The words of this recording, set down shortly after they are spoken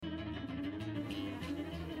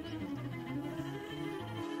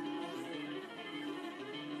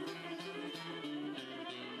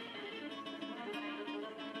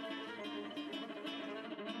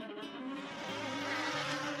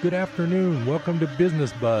Good afternoon. Welcome to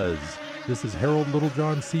Business Buzz. This is Harold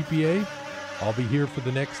Littlejohn, CPA. I'll be here for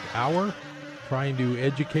the next hour trying to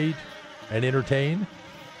educate and entertain.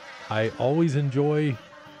 I always enjoy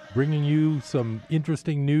bringing you some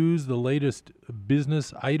interesting news, the latest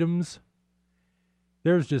business items.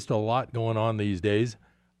 There's just a lot going on these days.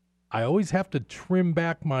 I always have to trim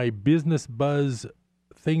back my Business Buzz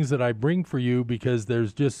things that I bring for you because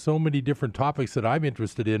there's just so many different topics that I'm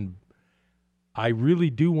interested in. I really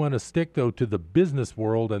do want to stick, though, to the business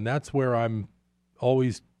world, and that's where I'm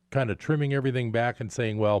always kind of trimming everything back and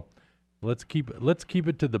saying, well, let's keep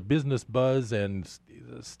it to the business buzz and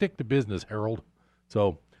stick to business, Harold.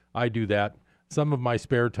 So I do that. Some of my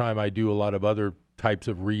spare time, I do a lot of other types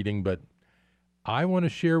of reading, but I want to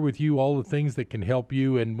share with you all the things that can help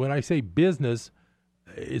you. And when I say business,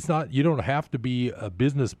 it's not, you don't have to be a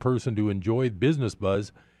business person to enjoy Business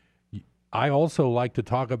Buzz. I also like to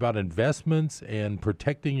talk about investments and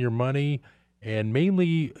protecting your money and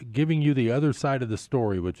mainly giving you the other side of the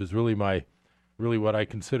story, which is really what I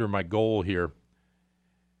consider my goal here.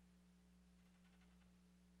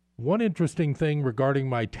 One interesting thing regarding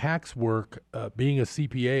my tax work, being a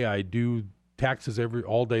CPA, I do taxes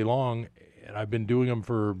all day long, and I've been doing them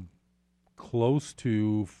for close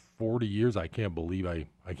to 40 years. I can't believe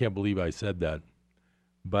I said that.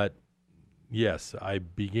 But yes, I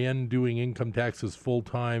began doing income taxes full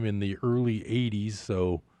time in the early 80s,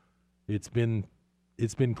 so it's been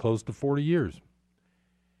close to 40 years.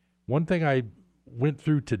 One thing I went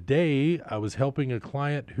through today, I was helping a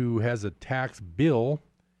client who has a tax bill.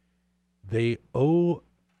 They owe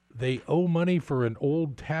money for an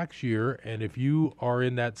old tax year, and if you are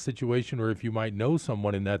in that situation, or if you might know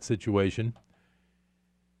someone in that situation,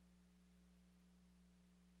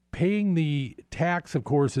 paying the tax, of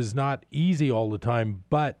course, is not easy all the time,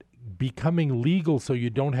 but becoming legal so you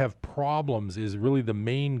don't have problems is really the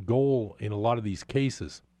main goal in a lot of these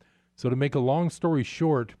cases. So to make a long story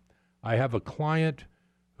short, I have a client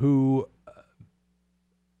who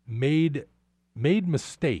made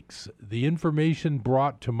mistakes. The information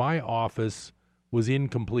brought to my office was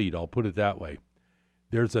incomplete, I'll put it that way.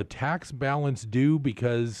 There's a tax balance due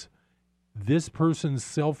because this person's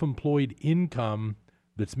self-employed income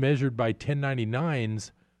that's measured by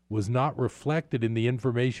 1099s was not reflected in the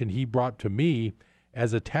information he brought to me.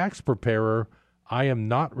 As a tax preparer, I am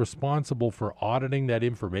not responsible for auditing that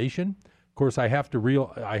information. Of course, I have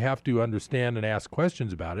to understand and ask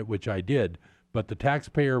questions about it, which I did, but the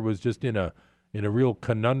taxpayer was just in a real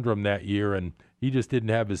conundrum that year, and he just didn't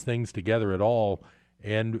have his things together at all.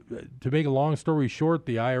 And to make a long story short,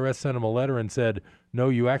 the IRS sent him a letter and said, no,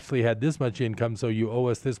 you actually had this much income, so you owe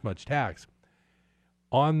us this much tax.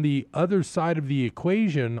 On the other side of the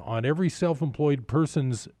equation, on every self-employed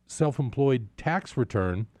person's self-employed tax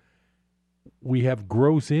return, we have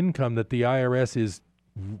gross income that the IRS is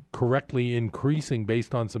correctly increasing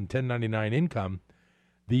based on some 1099 income.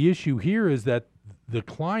 The issue here is that the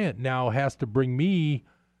client now has to bring me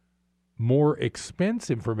more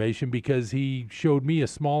expense information because he showed me a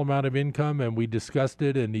small amount of income and we discussed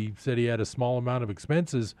it, and he said he had a small amount of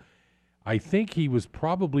expenses. I think he was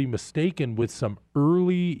probably mistaken with some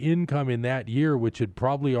early income in that year, which had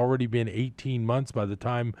probably already been 18 months by the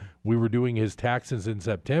time we were doing his taxes in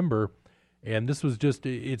September. And this was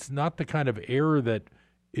it's not the kind of error that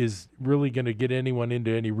is really going to get anyone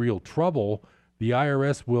into any real trouble. The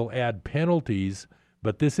IRS will add penalties,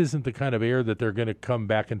 but this isn't the kind of error that they're going to come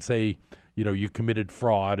back and say, you committed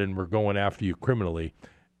fraud and we're going after you criminally.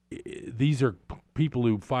 These are people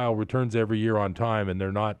who file returns every year on time, and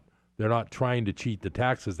they're not trying to cheat the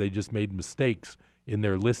taxes. They just made mistakes in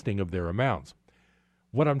their listing of their amounts.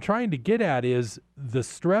 What I'm trying to get at is the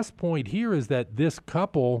stress point here is that this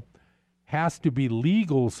couple has to be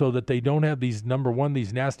legal so that they don't have these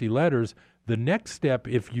nasty letters. The next step,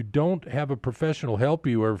 if you don't have a professional help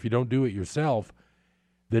you, or if you don't do it yourself,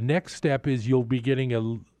 the next step is you'll be getting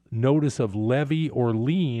a notice of levy or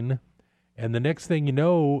lien. And the next thing you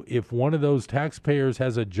know, if one of those taxpayers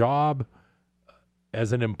has a job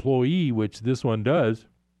as an employee, which this one does,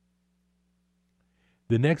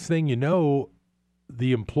 the next thing you know,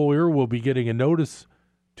 the employer will be getting a notice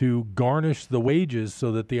to garnish the wages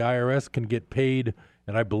so that the IRS can get paid.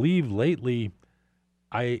 And I believe lately,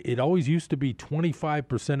 it always used to be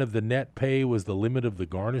 25% of the net pay was the limit of the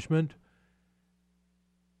garnishment.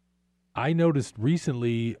 I noticed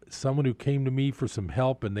recently someone who came to me for some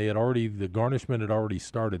help, and the garnishment had already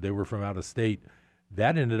started. They were from out of state.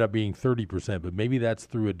 That ended up being 30%, but maybe that's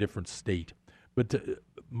through a different state. But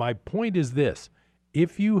my point is this.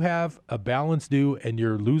 If you have a balance due and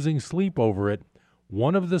you're losing sleep over it,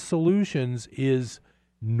 one of the solutions is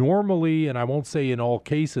Normally, and I won't say in all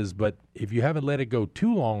cases, but if you haven't let it go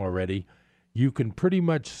too long already, you can pretty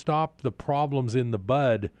much stop the problems in the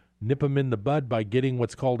bud, nip them in the bud by getting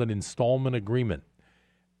what's called an installment agreement.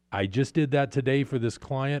 I just did that today for this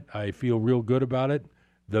client. I feel real good about it.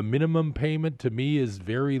 The minimum payment to me is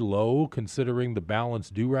very low considering the balance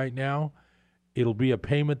due right now. It'll be a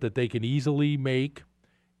payment that they can easily make.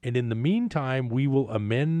 And in the meantime, we will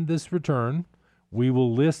amend this return. We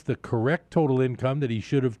will list the correct total income that he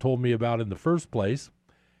should have told me about in the first place.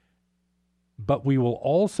 But we will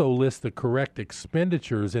also list the correct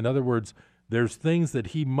expenditures. In other words, there's things that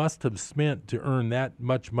he must have spent to earn that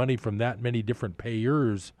much money from that many different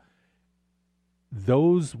payers.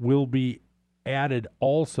 Those will be added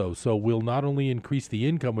also. So we'll not only increase the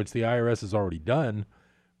income, which the IRS has already done,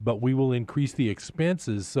 but we will increase the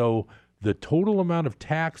expenses. So the total amount of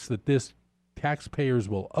tax that this taxpayers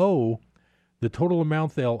will owe, the total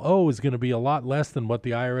amount they'll owe is going to be a lot less than what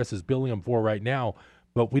the IRS is billing them for right now,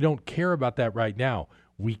 but we don't care about that right now.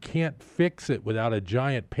 We can't fix it without a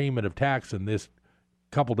giant payment of tax, and this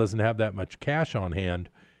couple doesn't have that much cash on hand.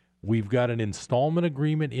 We've got an installment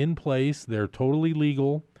agreement in place. They're totally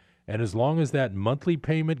legal, and as long as that monthly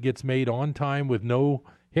payment gets made on time with no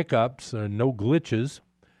hiccups or no glitches,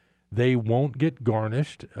 they won't get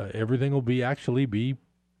garnished. Everything will actually be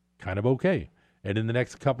kind of okay. And in the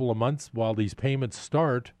next couple of months, while these payments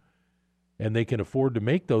start and they can afford to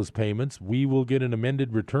make those payments, we will get an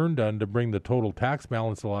amended return done to bring the total tax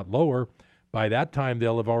balance a lot lower. By that time,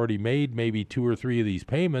 they'll have already made maybe 2 or 3 of these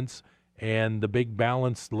payments, and the big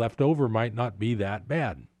balance left over might not be that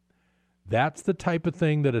bad. That's the type of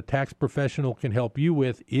thing that a tax professional can help you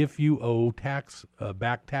with if you owe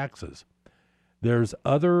back taxes. There's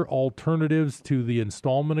other alternatives to the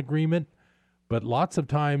installment agreement. But lots of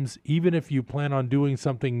times, even if you plan on doing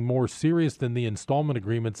something more serious than the installment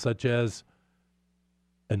agreement, such as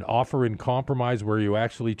an offer in compromise where you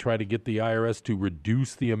actually try to get the IRS to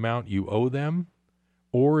reduce the amount you owe them,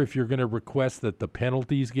 or if you're going to request that the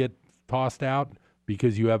penalties get tossed out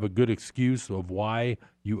because you have a good excuse of why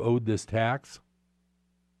you owed this tax,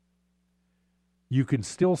 you can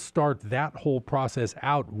still start that whole process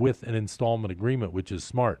out with an installment agreement, which is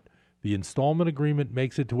smart. The installment agreement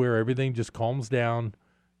makes it to where everything just calms down.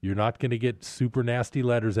 You're not going to get super nasty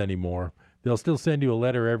letters anymore. They'll still send you a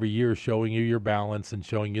letter every year showing you your balance and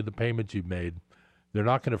showing you the payments you've made. They're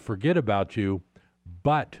not going to forget about you,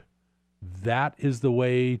 but that is the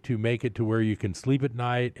way to make it to where you can sleep at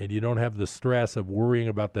night and you don't have the stress of worrying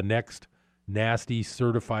about the next nasty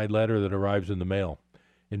certified letter that arrives in the mail.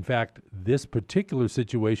 In fact, this particular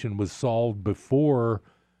situation was solved before,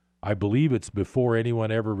 I believe it's before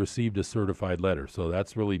anyone ever received a certified letter. So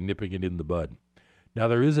that's really nipping it in the bud. Now,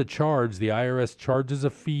 there is a charge. The IRS charges a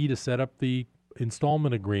fee to set up the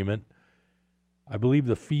installment agreement. I believe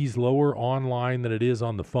the fee's lower online than it is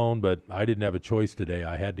on the phone, but I didn't have a choice today.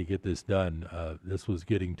 I had to get this done. This was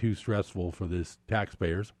getting too stressful for this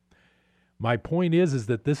taxpayers. My point is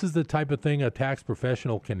that this is the type of thing a tax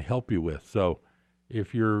professional can help you with. So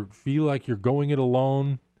if you feel like you're going it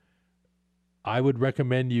alone, I would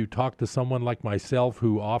recommend you talk to someone like myself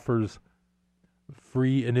who offers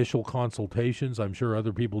free initial consultations. I'm sure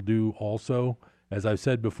other people do also. As I've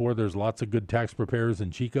said before, there's lots of good tax preparers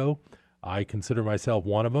in Chico. I consider myself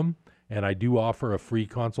one of them, and I do offer a free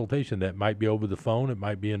consultation. That might be over the phone, it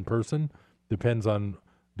might be in person,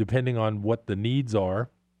 depending on what the needs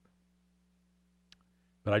are.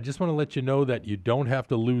 But I just want to let you know that you don't have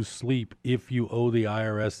to lose sleep if you owe the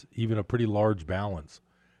IRS even a pretty large balance.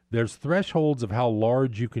 There's thresholds of how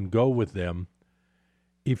large you can go with them.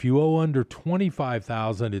 If you owe under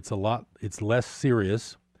 $25,000, it's less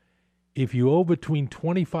serious. If you owe between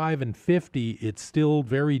 $25,000 and $50,000, it's still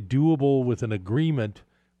very doable with an agreement,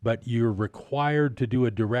 but you're required to do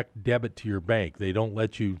a direct debit to your bank. They don't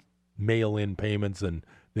let you mail in payments, and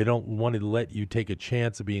they don't want to let you take a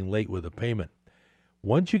chance of being late with a payment.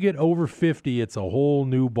 Once you get over 50, it's a whole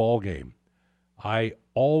new ballgame. I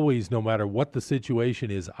always, no matter what the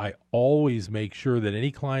situation is, I always make sure that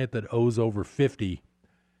any client that owes over 50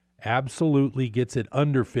 absolutely gets it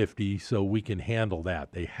under 50 so we can handle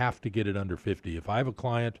that. They have to get it under 50. If I have a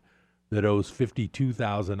client that owes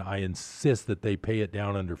 $52,000, I insist that they pay it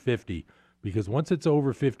down under 50, because once it's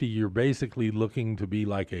over 50, you're basically looking to be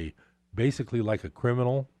like a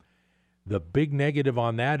criminal. The big negative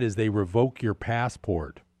on that is they revoke your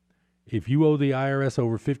passport. If you owe the IRS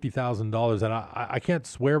over $50,000, and I can't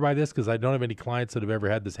swear by this because I don't have any clients that have ever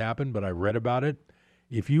had this happen, but I read about it.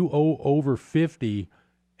 If you owe over 50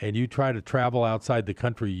 and you try to travel outside the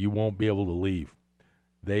country, you won't be able to leave.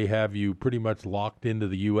 They have you pretty much locked into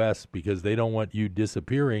the U.S. because they don't want you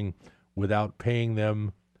disappearing without paying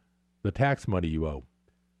them the tax money you owe.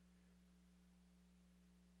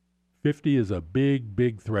 50 is a big,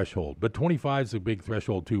 big threshold, but 25 is a big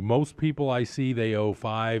threshold too. Most people I see, they owe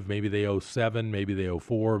 5, maybe they owe 7, maybe they owe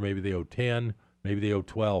 4, maybe they owe 10, maybe they owe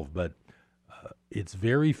 12, but it's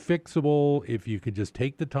very fixable if you could just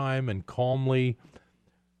take the time and calmly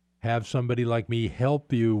have somebody like me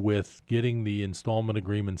help you with getting the installment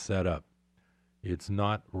agreement set up. It's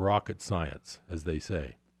not rocket science, as they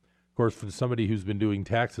say. Of course, for somebody who's been doing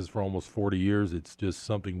taxes for almost 40 years, it's just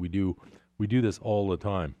something we do. We do this all the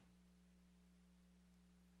time.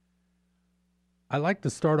 I like to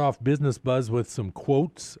start off Business Buzz with some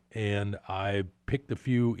quotes, and I picked a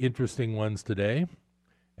few interesting ones today.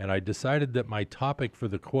 And I decided that my topic for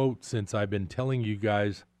the quote, since I've been telling you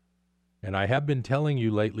guys, and I have been telling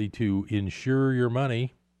you lately to insure your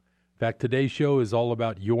money. In fact, today's show is all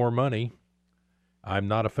about your money. I'm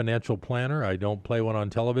not a financial planner. I don't play one on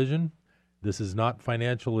television. This is not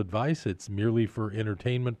financial advice. It's merely for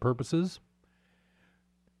entertainment purposes.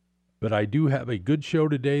 But I do have a good show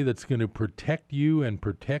today that's going to protect you and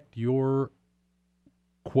protect your,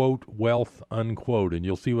 quote, wealth, unquote. And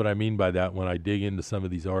you'll see what I mean by that when I dig into some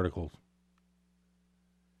of these articles.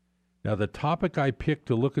 Now, the topic I picked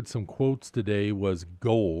to look at some quotes today was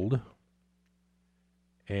gold.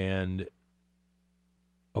 And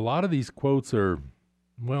a lot of these quotes are,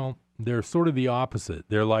 well, they're sort of the opposite.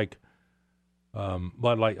 They're like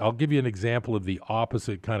I'll give you an example of the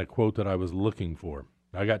opposite kind of quote that I was looking for.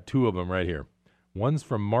 I got two of them right here. One's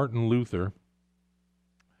from Martin Luther.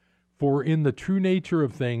 For in the true nature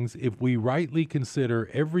of things, if we rightly consider,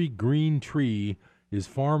 every green tree is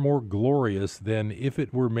far more glorious than if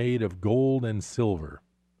it were made of gold and silver.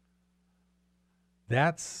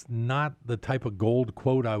 That's not the type of gold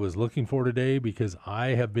quote I was looking for today, because I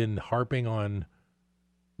have been harping on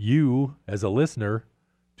you as a listener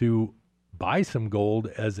to buy some gold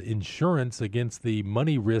as insurance against the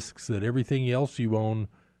money risks that everything else you own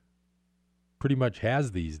pretty much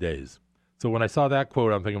has these days. So when I saw that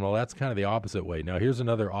quote, I'm thinking, well, that's kind of the opposite way. Now, here's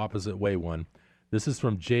another opposite way one. This is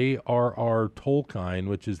from J.R.R. Tolkien,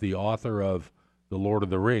 which is the author of The Lord of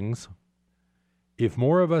the Rings. If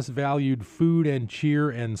more of us valued food and cheer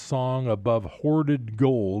and song above hoarded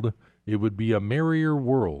gold, it would be a merrier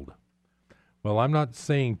world. Well, I'm not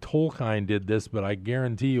saying Tolkien did this, but I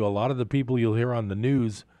guarantee you a lot of the people you'll hear on the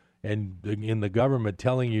news and in the government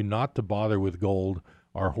telling you not to bother with gold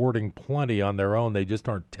are hoarding plenty on their own. They just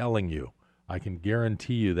aren't telling you. I can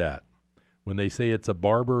guarantee you that. When they say it's a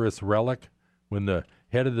barbarous relic, when the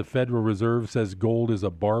head of the Federal Reserve says gold is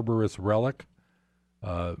a barbarous relic,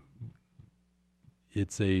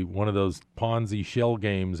 it's one of those Ponzi shell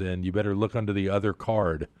games, and you better look under the other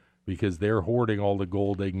card, because they're hoarding all the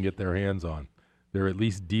gold they can get their hands on. They're at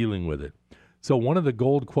least dealing with it. So one of the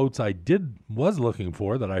gold quotes I was looking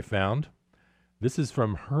for that I found, this is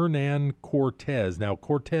from Hernan Cortez. Now,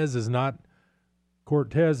 Cortez is not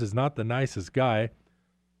the nicest guy.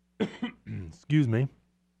 Excuse me.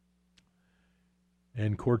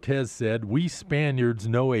 And Cortez said, "We Spaniards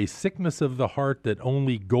know a sickness of the heart that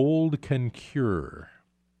only gold can cure."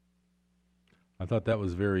 I thought that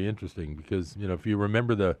was very interesting because, if you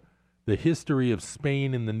remember the history of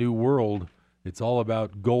Spain in the New World, it's all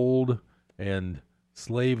about gold and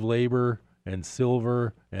slave labor and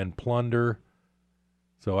silver and plunder.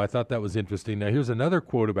 So I thought that was interesting. Now, here's another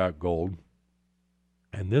quote about gold.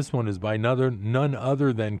 And this one is by none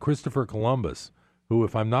other than Christopher Columbus, who,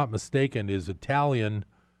 if I'm not mistaken, is Italian,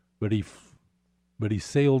 but he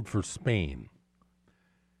sailed for Spain.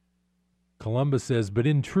 Columbus says, "But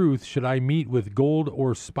in truth, should I meet with gold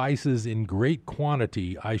or spices in great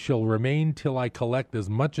quantity, I shall remain till I collect as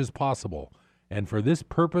much as possible. And for this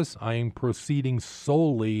purpose, I am proceeding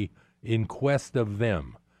solely in quest of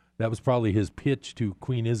them." That was probably his pitch to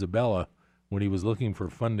Queen Isabella when he was looking for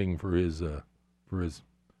funding for his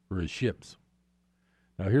ships.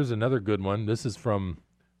 Now, here's another good one. This is from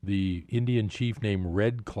the Indian chief named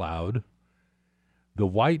Red Cloud. "The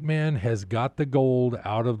white man has got the gold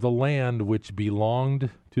out of the land which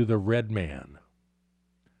belonged to the red man."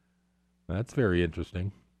 That's very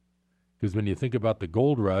interesting, because when you think about the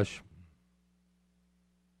gold rush,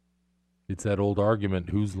 it's that old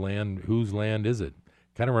argument, whose land is it?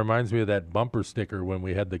 Kind of reminds me of that bumper sticker when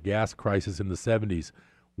we had the gas crisis in the 70s.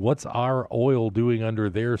 What's our oil doing under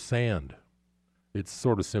their sand? It's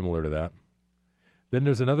sort of similar to that. Then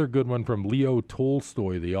there's another good one from Leo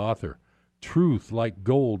Tolstoy, the author. "Truth, like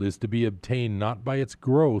gold, is to be obtained not by its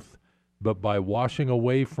growth, but by washing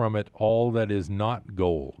away from it all that is not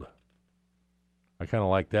gold." I kind of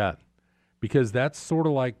like that, because that's sort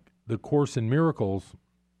of like the Course in Miracles.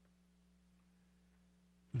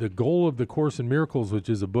 the goal of the Course in Miracles, which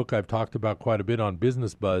is a book I've talked about quite a bit on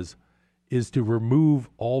Business Buzz, is to remove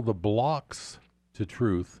all the blocks to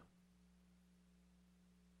truth,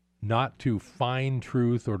 not to find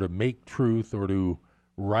truth or to make truth or to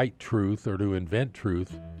write truth or to invent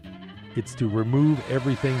truth. It's to remove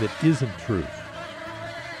everything that isn't truth.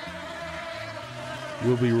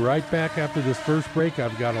 We'll be right back after this first break.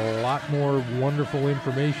 I've got a lot more wonderful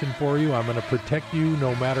information for you. I'm going to protect you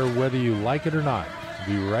no matter whether you like it or not.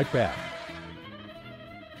 We'll be right back.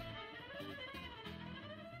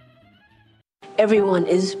 Everyone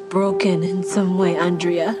is broken in some way,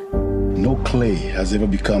 Andrea. No clay has ever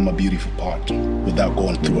become a beautiful pot without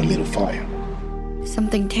going through a little fire.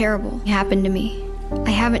 Something terrible happened to me. I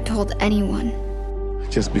haven't told anyone.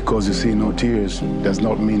 Just because you see no tears does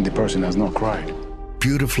not mean the person has not cried.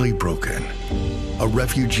 Beautifully Broken. A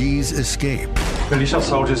refugee's escape. Militia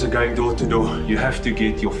soldiers are going door to door. You have to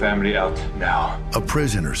get your family out now. A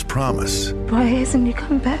prisoner's promise. Why isn't he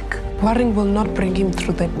coming back? Warren will not bring him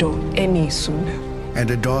through that door any sooner.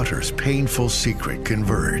 And a daughter's painful secret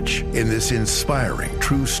converge in this inspiring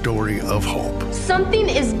true story of hope. Something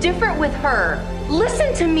is different with her.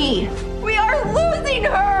 Listen to me. We are losing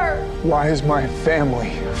her. Why is my family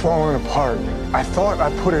falling apart? I thought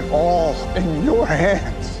I put it all in your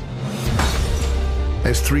hands.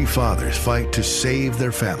 As three fathers fight to save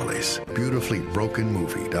their families.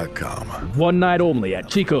 BeautifullyBrokenMovie.com. One night only at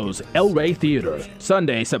Chico's El Rey Theater.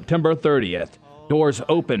 Sunday, September 30th. Doors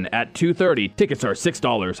open at 2:30. Tickets are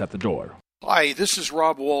 $6 at the door. Hi, this is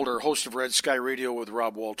Rob Walter, host of Red Sky Radio with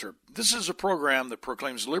Rob Walter. This is a program that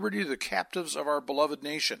proclaims liberty to the captives of our beloved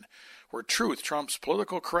nation, where truth trumps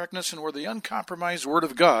political correctness and where the uncompromised Word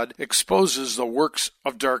of God exposes the works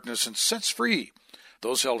of darkness and sets free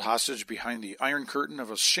those held hostage behind the iron curtain of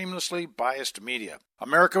a shamelessly biased media.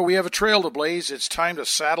 America, we have a trail to blaze. It's time to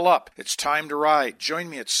saddle up. It's time to ride. Join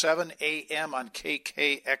me at 7 a.m. on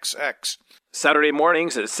KKXX. Saturday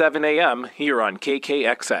mornings at 7 a.m. here on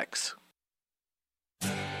KKXX.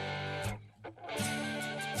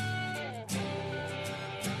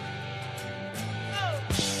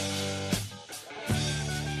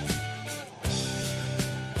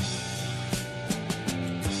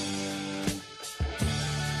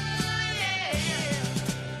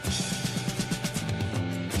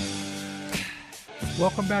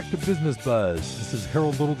 Welcome back to Business Buzz. This is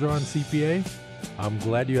Harold Littlejohn, CPA. I'm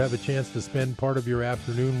glad you have a chance to spend part of your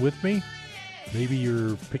afternoon with me. Maybe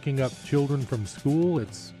you're picking up children from school.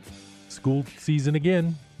 It's school season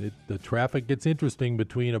again. The traffic gets interesting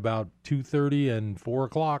between about 2:30 and 4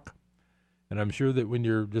 o'clock. And I'm sure that when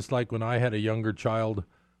you're, just like when I had a younger child,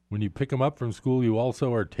 when you pick them up from school, you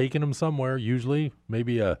also are taking them somewhere, usually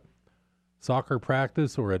maybe a soccer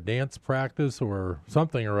practice or a dance practice or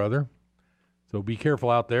something or other. So be careful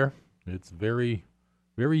out there. It's very,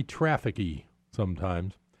 very trafficky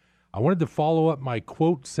sometimes. I wanted to follow up my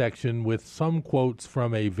quote section with some quotes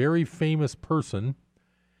from a very famous person.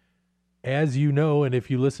 As you know, and if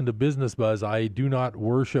you listen to Business Buzz, I do not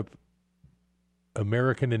worship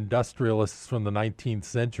American industrialists from the 19th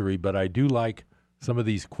century, but I do like some of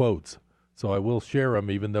these quotes. So I will share them,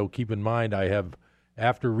 even though, keep in mind, I have,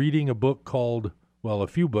 after reading a book called, well, a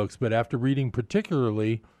few books, but after reading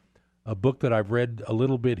particularly a book that I've read a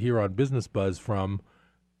little bit here on Business Buzz from,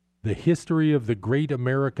 The History of the Great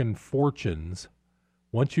American Fortunes.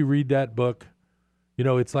 Once you read that book, you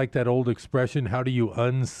know, it's like that old expression, how do you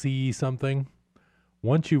unsee something?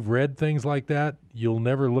 Once you've read things like that, you'll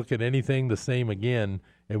never look at anything the same again.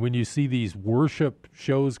 And when you see these worship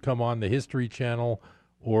shows come on the History Channel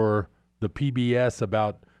or the PBS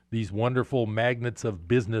about these wonderful magnates of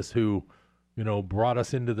business who, you know, brought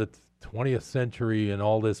us into the 20th century and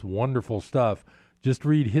all this wonderful stuff, just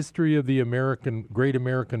read History of the Great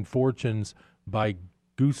American Fortunes by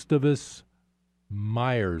Gustavus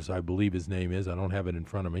Myers, I believe his name is. I don't have it in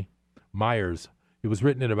front of me. Myers. It was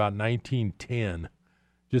written in about 1910.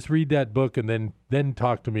 Just read that book and then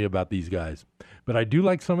talk to me about these guys. But I do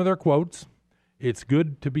like some of their quotes. It's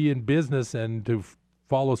good to be in business and to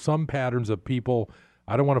follow some patterns of people.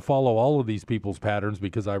 I don't want to follow all of these people's patterns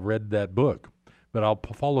because I've read that book. But I'll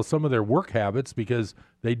follow some of their work habits because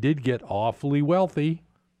they did get awfully wealthy.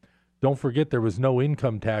 Don't forget there was no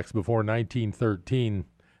income tax before 1913.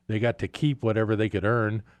 They got to keep whatever they could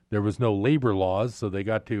earn. There was no labor laws, so they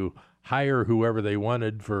got to hire whoever they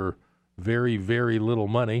wanted for very, very little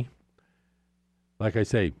money. Like I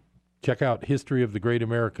say, check out History of the Great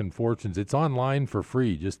American Fortunes. It's online for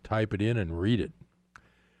free. Just type it in and read it.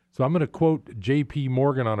 So I'm going to quote J.P.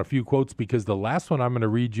 Morgan on a few quotes because the last one I'm going to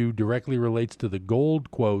read you directly relates to the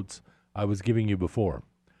gold quotes I was giving you before.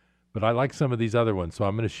 But I like some of these other ones, so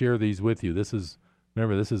I'm going to share these with you. This is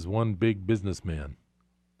Remember, this is one big businessman.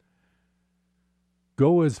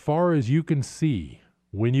 Go as far as you can see.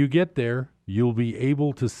 When you get there, you'll be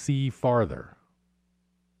able to see farther.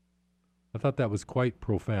 I thought that was quite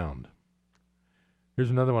profound. Here's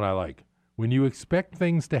another one I like. When you expect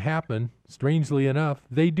things to happen, strangely enough,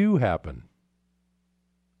 they do happen.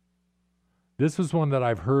 This was one that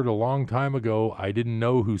I've heard a long time ago. I didn't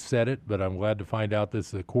know who said it, but I'm glad to find out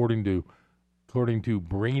this according to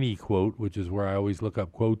Brainy Quote, which is where I always look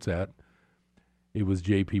up quotes at. It was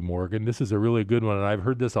J.P. Morgan. This is a really good one, and I've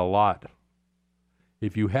heard this a lot.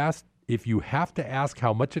 If you have to ask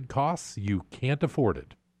how much it costs, you can't afford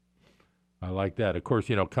it. I like that. Of course,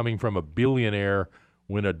 coming from a billionaire,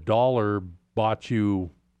 when $1 bought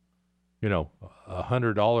you,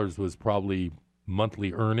 $100 was probably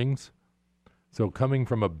monthly earnings. So coming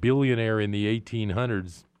from a billionaire in the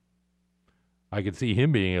 1800s, I could see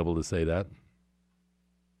him being able to say that.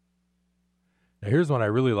 Now, here's one I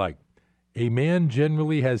really like. A man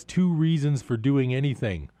generally has two reasons for doing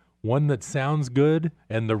anything. One that sounds good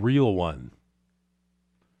and the real one.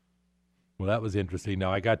 Well, that was interesting.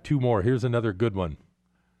 Now, I got two more. Here's another good one.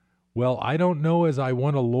 Well, I don't know as I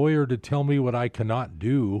want a lawyer to tell me what I cannot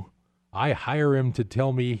do. I hire him to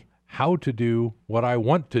tell me how to do what I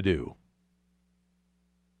want to do.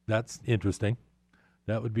 That's interesting.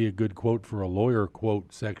 That would be a good quote for a lawyer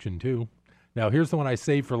quote section, too. Now, here's the one I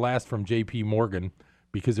saved for last from J.P. Morgan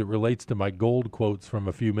because it relates to my gold quotes from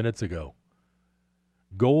a few minutes ago.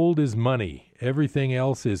 Gold is money. Everything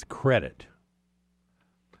else is credit.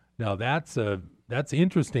 Now, that's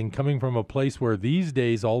interesting coming from a place where these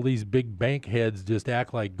days all these big bank heads just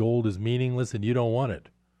act like gold is meaningless and you don't want it.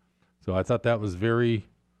 So I thought that was very,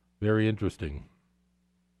 very interesting.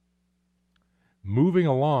 Moving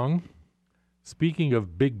along, speaking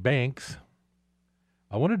of big banks,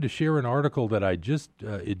 I wanted to share an article that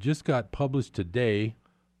it just got published today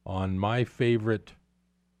on my favorite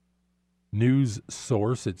news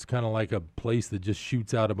source. It's kind of like a place that just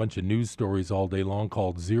shoots out a bunch of news stories all day long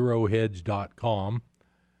called ZeroHedge.com.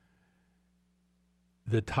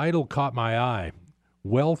 The title caught my eye.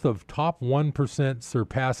 Wealth of top 1%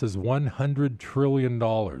 surpasses $100 trillion,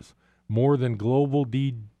 more than global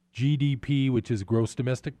GDP, which is gross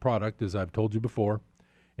domestic product, as I've told you before,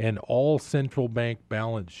 and all central bank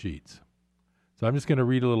balance sheets. So I'm just going to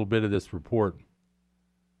read a little bit of this report.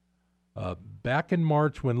 Back in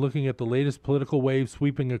March, when looking at the latest political wave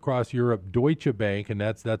sweeping across Europe, Deutsche Bank, and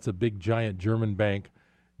that's a big giant German bank,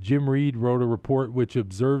 Jim Reed wrote a report which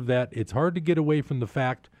observed that it's hard to get away from the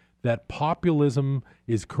fact that populism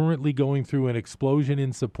is currently going through an explosion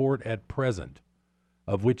in support at present,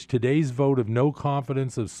 of which today's vote of no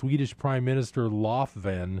confidence of Swedish Prime Minister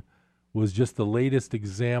Löfven was just the latest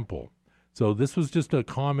example. So this was just a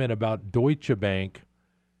comment about Deutsche Bank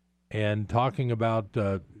and talking about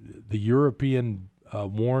the European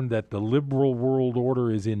warned that the liberal world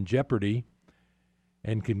order is in jeopardy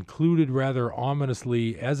and concluded rather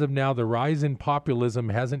ominously, as of now, the rise in populism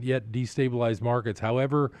hasn't yet destabilized markets.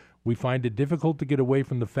 However, we find it difficult to get away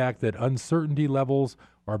from the fact that uncertainty levels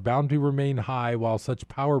are bound to remain high while such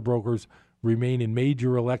power brokers remain in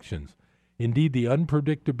major elections. Indeed, the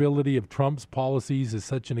unpredictability of Trump's policies is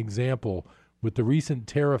such an example, with the recent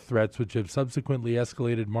tariff threats which have subsequently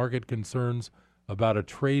escalated market concerns about a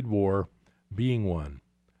trade war being one.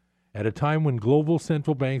 At a time when global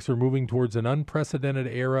central banks are moving towards an unprecedented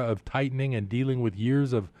era of tightening and dealing with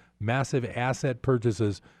years of massive asset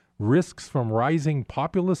purchases, risks from rising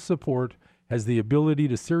populist support has the ability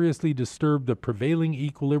to seriously disturb the prevailing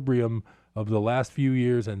equilibrium of the last few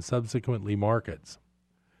years and subsequently markets.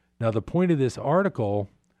 Now, the point of this article,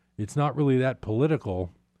 it's not really that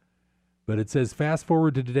political, but it says, fast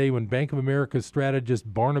forward to today when Bank of America's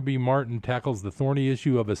strategist Barnaby Martin tackles the thorny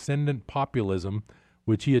issue of ascendant populism,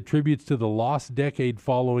 which he attributes to the lost decade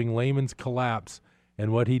following Lehman's collapse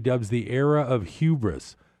and what he dubs the era of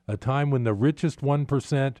hubris, a time when the richest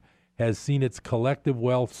 1% has seen its collective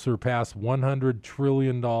wealth surpass $100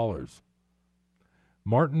 trillion.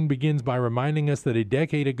 Martin begins by reminding us that a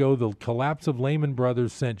decade ago, the collapse of Lehman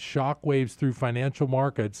Brothers sent shockwaves through financial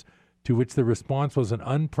markets, to which the response was an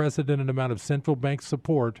unprecedented amount of central bank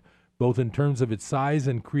support, both in terms of its size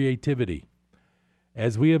and creativity.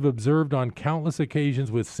 As we have observed on countless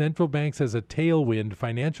occasions with central banks as a tailwind,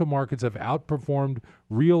 financial markets have outperformed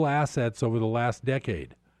real assets over the last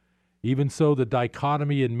decade. Even so, the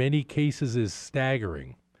dichotomy in many cases is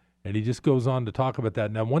staggering. And he just goes on to talk about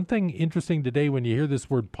that. Now, one thing interesting today when you hear this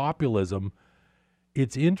word populism,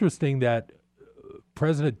 it's interesting that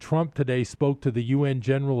President Trump today spoke to the UN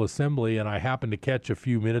General Assembly, and I happened to catch a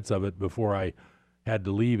few minutes of it before I had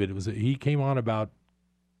to leave. He came on about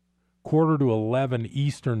quarter to 11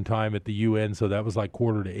 Eastern time at the UN, so that was like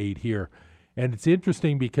quarter to 8 here. And it's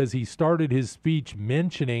interesting because he started his speech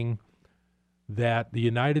mentioning that the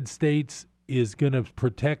United States is going to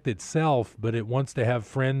protect itself, but it wants to have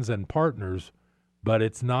friends and partners, but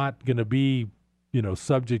it's not going to be,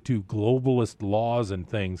 subject to globalist laws and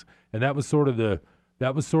things. And that was sort of the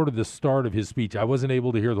start of his speech. I wasn't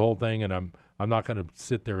able to hear the whole thing, and I'm not going to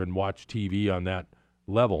sit there and watch TV on that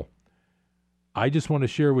level. I just want to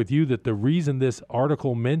share with you that the reason this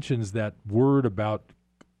article mentions that word about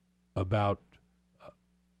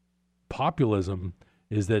populism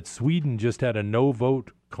is that Sweden just had a no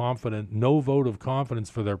vote of confidence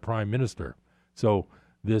for their prime minister. So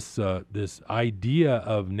this idea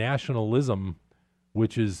of nationalism,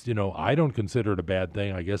 which is, I don't consider it a bad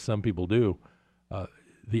thing. I guess some people do.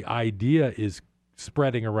 The idea is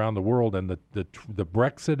spreading around the world, and the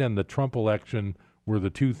Brexit and the Trump election were the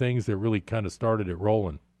two things that really kind of started it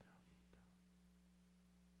rolling.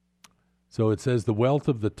 So it says the wealth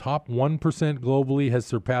of the top 1% globally has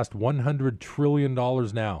surpassed $100 trillion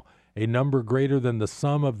now, a number greater than the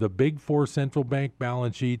sum of the big four central bank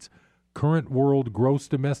balance sheets, current world gross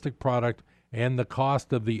domestic product, and the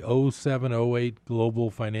cost of the 07-08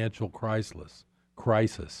 global financial crisis.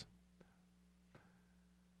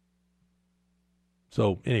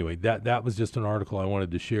 So anyway, that was just an article I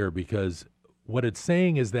wanted to share, because what it's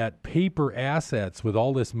saying is that paper assets, with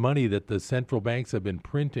all this money that the central banks have been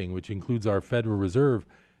printing, which includes our Federal Reserve,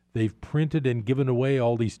 they've printed and given away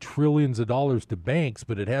all these trillions of dollars to banks,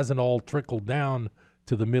 but it hasn't all trickled down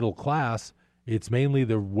to the middle class. It's mainly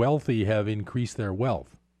the wealthy have increased their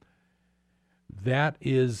wealth. That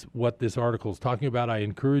is what this article is talking about. I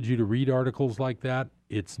encourage you to read articles like that.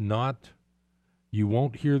 It's not, you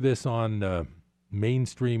won't hear this on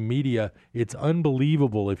mainstream media. It's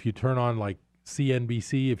unbelievable if you turn on like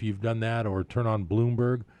CNBC, if you've done that, or turn on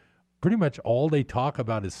Bloomberg. Pretty much all they talk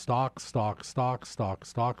about is stocks. That's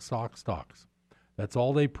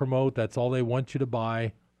all they promote. That's all they want you to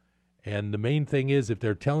buy. And the main thing is, if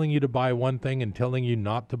they're telling you to buy one thing and telling you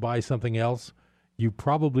not to buy something else, you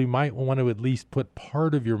probably might want to at least put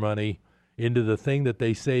part of your money into the thing that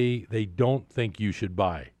they say they don't think you should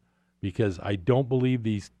buy. Because I don't believe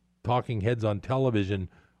these talking heads on television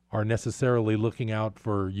are necessarily looking out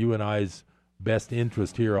for you and I's best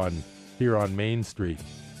interest here on Main Street.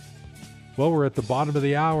 Well, we're at the bottom of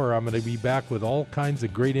the hour. I'm going to be back with all kinds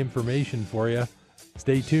of great information for you.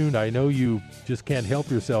 Stay tuned. I know you just can't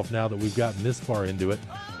help yourself now that we've gotten this far into it.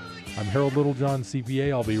 I'm Harold Littlejohn,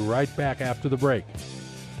 CPA. I'll be right back after the break.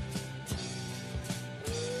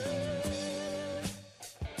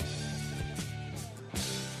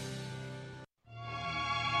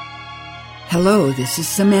 Hello, this is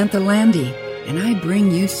Samantha Landy, and I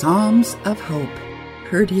bring you Psalms of Hope,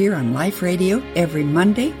 heard here on Life Radio every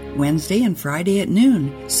Monday, Wednesday, and Friday at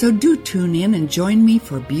noon. So do tune in and join me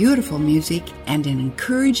for beautiful music and an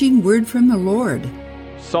encouraging word from the Lord.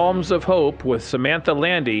 Psalms of Hope with Samantha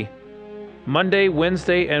Landy, Monday,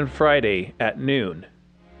 Wednesday, and Friday at noon,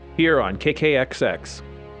 here on KKXX.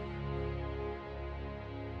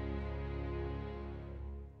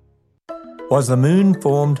 Was the moon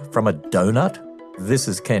formed from a donut? This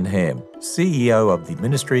is Ken Ham, CEO of the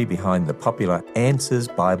ministry behind the popular Answers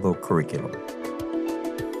Bible curriculum.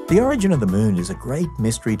 The origin of the moon is a great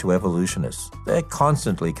mystery to evolutionists. They're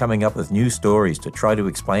constantly coming up with new stories to try to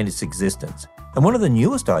explain its existence. And one of the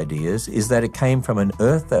newest ideas is that it came from an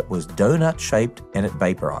Earth that was donut-shaped and it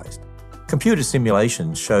vaporized. Computer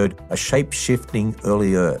simulations showed a shape-shifting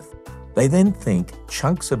early Earth. They then think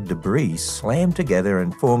chunks of debris slammed together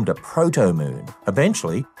and formed a proto-moon.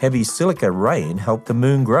 Eventually, heavy silica rain helped the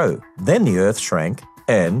moon grow. Then the Earth shrank,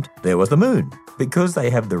 and there was the moon. Because they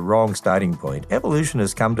have the wrong starting point,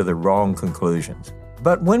 evolutionists come to the wrong conclusions.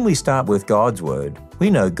 But when we start with God's Word, we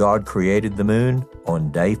know God created the moon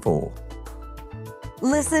on day 4.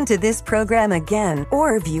 Listen to this program again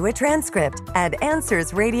or view a transcript at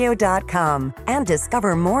AnswersRadio.com and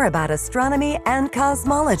discover more about astronomy and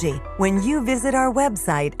cosmology when you visit our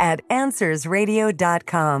website at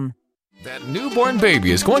AnswersRadio.com. That newborn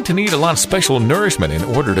baby is going to need a lot of special nourishment in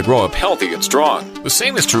order to grow up healthy and strong. The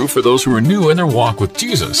same is true for those who are new in their walk with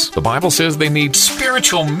Jesus. The Bible says they need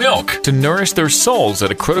spiritual milk to nourish their souls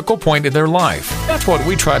at a critical point in their life. That's what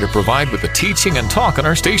we try to provide with the teaching and talk on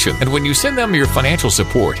our station. And when you send them your financial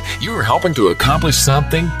support, you are helping to accomplish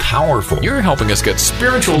something powerful. You're helping us get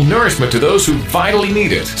spiritual nourishment to those who vitally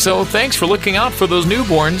need it. So thanks for looking out for those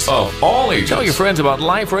newborns of all ages. Tell your friends about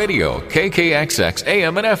Life Radio, KKXX,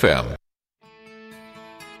 AM and FM.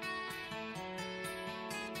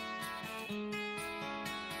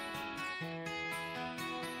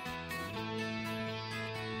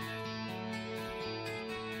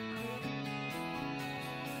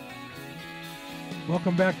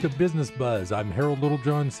 Welcome back to Business Buzz. I'm Harold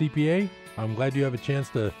Littlejohn, CPA. I'm glad you have a chance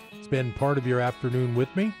to spend part of your afternoon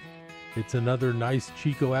with me. It's another nice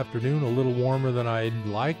Chico afternoon, a little warmer than I'd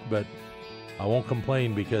like, but I won't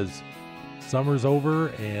complain because summer's over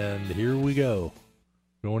and here we go,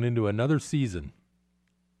 going into another season.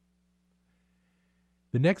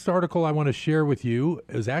 The next article I want to share with you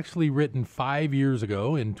is actually written 5 years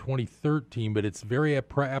ago in 2013, but it's very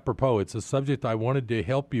apropos. It's a subject I wanted to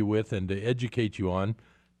help you with and to educate you on.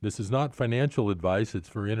 This is not financial advice. It's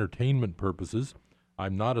for entertainment purposes.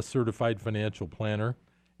 I'm not a certified financial planner,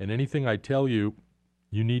 and anything I tell you,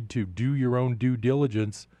 you need to do your own due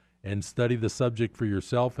diligence and study the subject for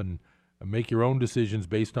yourself and make your own decisions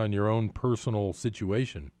based on your own personal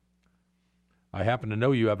situation. I happen to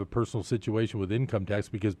know you have a personal situation with income tax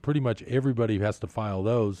because pretty much everybody has to file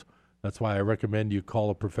those. That's why I recommend you call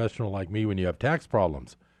a professional like me when you have tax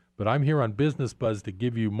problems. But I'm here on Business Buzz to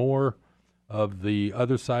give you more of the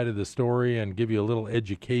other side of the story and give you a little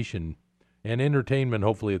education and entertainment,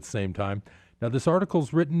 hopefully at the same time. Now, this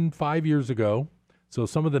article's written 5 years ago, so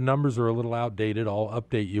some of the numbers are a little outdated. I'll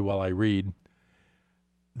update you while I read.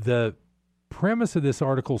 The premise of this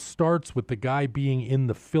article starts with the guy being in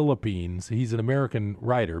the Philippines. He's an American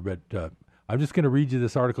writer, but I'm just going to read you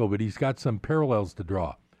this article, but he's got some parallels to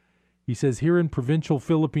draw. He says, here in provincial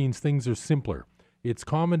Philippines, things are simpler. It's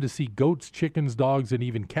common to see goats, chickens, dogs, and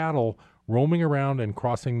even cattle roaming around and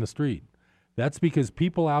crossing the street. That's because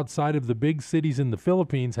people outside of the big cities in the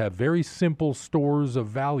Philippines have very simple stores of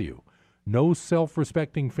value. No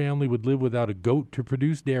self-respecting family would live without a goat to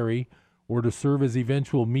produce dairy or to serve as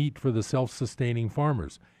eventual meat for the self-sustaining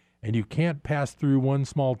farmers. And you can't pass through one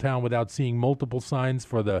small town without seeing multiple signs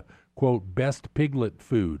for the, quote, best piglet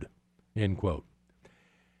food, end quote.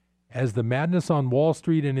 As the madness on Wall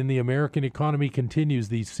Street and in the American economy continues,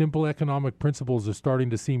 these simple economic principles are starting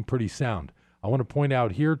to seem pretty sound. I want to point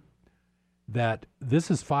out here that this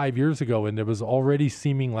is 5 years ago, and there was already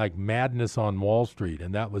seeming like madness on Wall Street,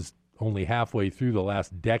 and that was only halfway through the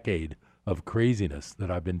last decade of craziness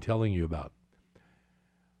that I've been telling you about.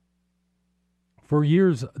 For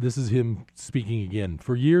years, this is him speaking again.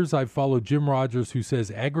 For years, I've followed Jim Rogers, who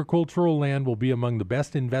says agricultural land will be among the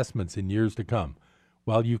best investments in years to come.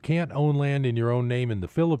 While you can't own land in your own name in the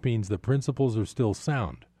Philippines, the principles are still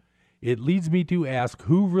sound. It leads me to ask,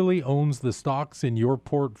 who really owns the stocks in your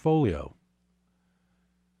portfolio?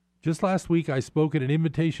 Just last week, I spoke at an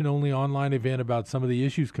invitation-only online event about some of the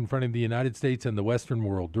issues confronting the United States and the Western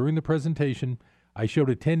world. During the presentation, I showed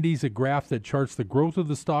attendees a graph that charts the growth of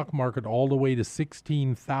the stock market all the way to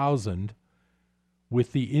 16,000,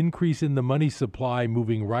 with the increase in the money supply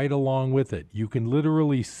moving right along with it. You can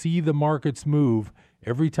literally see the markets move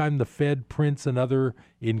every time the Fed prints another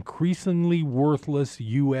increasingly worthless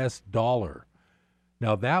U.S. dollar.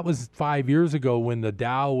 Now, that was 5 years ago when the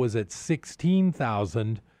Dow was at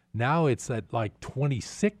 16,000. Now it's at like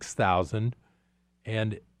 26,000,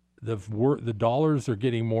 and the dollars are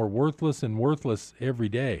getting more worthless and worthless every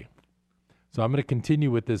day. So I'm going to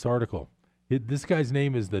continue with this article. This guy's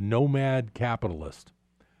name is the Nomad Capitalist.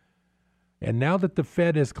 And now that the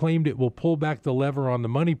Fed has claimed it will pull back the lever on the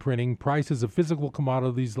money printing, prices of physical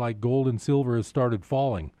commodities like gold and silver have started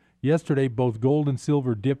falling. Yesterday, both gold and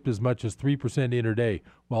silver dipped as much as 3% intraday.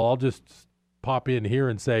 Well, I'll just pop in here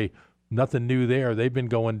and say, nothing new there. They've been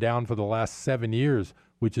going down for the last 7 years,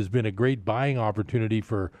 which has been a great buying opportunity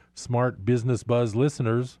for smart Business Buzz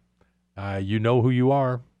listeners. You know who you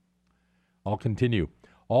are. I'll continue.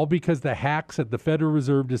 All because the hacks at the Federal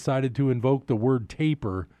Reserve decided to invoke the word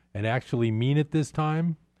taper and actually mean it this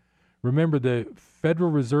time. Remember, the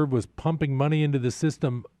Federal Reserve was pumping money into the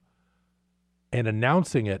system and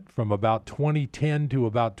announcing it from about 2010 to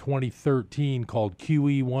about 2013, called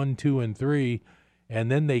QE 1, 2, and 3. And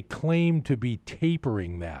then they claim to be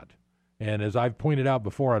tapering that. And as I've pointed out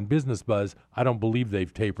before on Business Buzz, I don't believe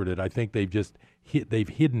they've tapered it. I think they've just they've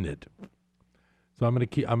hidden it. So I'm going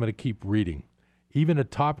to keep reading. Even a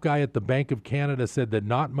top guy at the Bank of Canada said that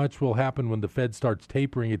not much will happen when the Fed starts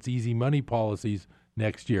tapering its easy money policies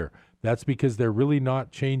next year. That's because they're really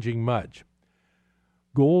not changing much.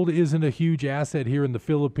 Gold isn't a huge asset here in the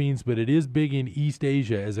Philippines, but it is big in East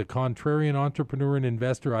Asia. As a contrarian entrepreneur and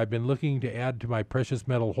investor, I've been looking to add to my precious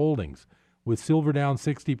metal holdings. With silver down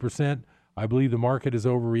 60%, I believe the market has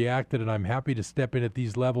overreacted, and I'm happy to step in at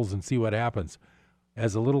these levels and see what happens.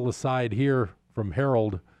 As a little aside here from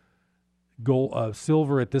Harold,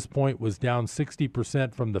 silver at this point was down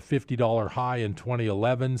 60% from the $50 high in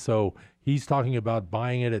 2011, so he's talking about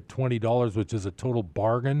buying it at $20, which is a total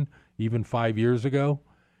bargain, even 5 years ago.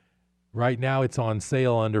 Right now it's on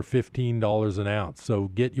sale under $15 an ounce, so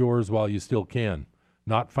get yours while you still can.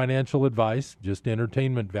 Not financial advice, just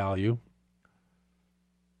entertainment value.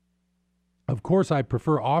 Of course, I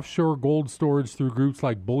prefer offshore gold storage through groups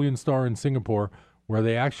like Bullion Star in Singapore, where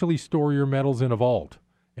they actually store your metals in a vault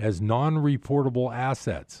as non-reportable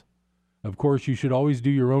assets. Of course, you should always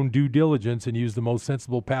do your own due diligence and use the most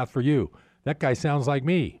sensible path for you. That guy sounds like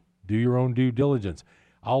me. Do your own due diligence.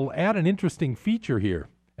 I'll add an interesting feature here.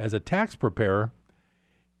 As a tax preparer,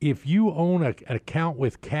 if you own an account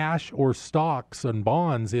with cash or stocks and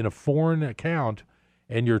bonds in a foreign account,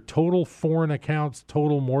 and your total foreign accounts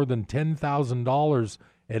total more than $10,000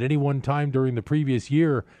 at any one time during the previous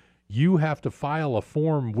year, you have to file a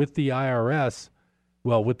form with the IRS.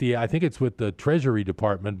 Well, I think it's with the Treasury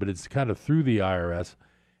Department, but it's kind of through the IRS.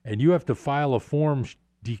 And you have to file a form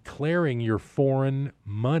declaring your foreign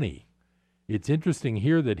money. It's interesting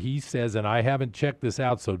here that he says, and I haven't checked this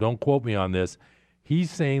out, so don't quote me on this.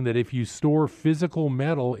 He's saying that if you store physical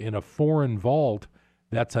metal in a foreign vault,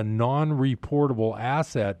 that's a non-reportable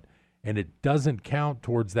asset, and it doesn't count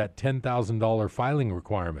towards that $10,000 filing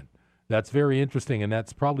requirement. That's very interesting, and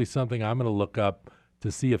that's probably something I'm going to look up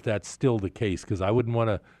to see if that's still the case, because I wouldn't want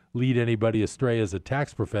to lead anybody astray as a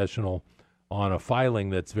tax professional on a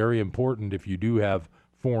filing that's very important if you do have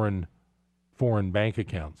foreign bank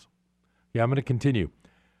accounts. Yeah, I'm going to continue.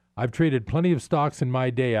 I've traded plenty of stocks in my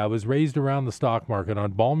day. I was raised around the stock market.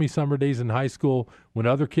 On balmy summer days in high school, when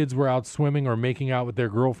other kids were out swimming or making out with their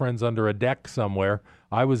girlfriends under a deck somewhere,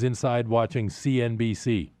 I was inside watching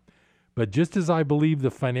CNBC. But just as I believe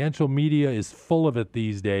the financial media is full of it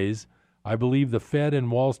these days, I believe the Fed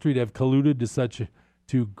and Wall Street have colluded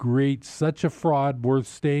to create such a fraud worth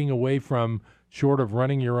staying away from, short of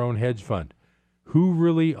running your own hedge fund. Who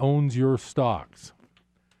really owns your stocks?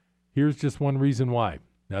 Here's just one reason why.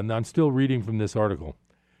 And I'm still reading from this article.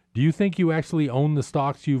 Do you think you actually own the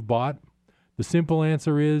stocks you've bought? The simple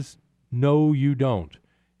answer is no, you don't.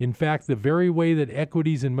 In fact, the very way that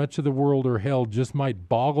equities in much of the world are held just might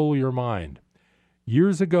boggle your mind.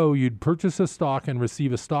 Years ago, you'd purchase a stock and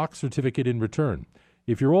receive a stock certificate in return.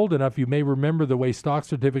 If you're old enough, you may remember the way stock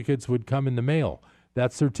certificates would come in the mail.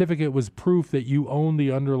 That certificate was proof that you owned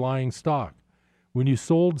the underlying stock. When you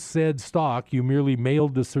sold said stock, you merely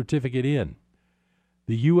mailed the certificate in.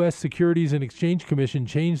 The U.S. Securities and Exchange Commission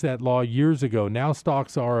changed that law years ago. Now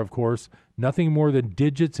stocks are, of course, nothing more than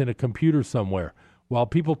digits in a computer somewhere. While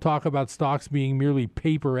people talk about stocks being merely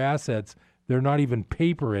paper assets, they're not even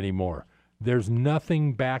paper anymore. There's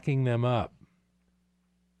nothing backing them up.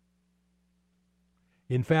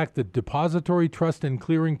 In fact, the Depository Trust and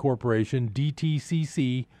Clearing Corporation,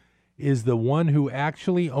 DTCC, is the one who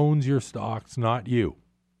actually owns your stocks, not you.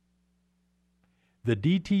 The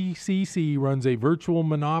DTCC runs a virtual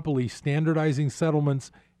monopoly standardizing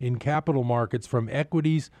settlements in capital markets from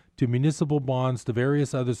equities to municipal bonds to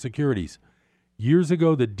various other securities. Years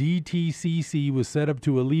ago, the DTCC was set up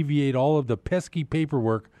to alleviate all of the pesky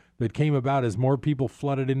paperwork that came about as more people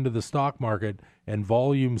flooded into the stock market and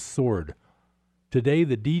volumes soared. Today,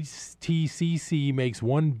 the DTCC makes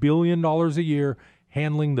 $1 billion a year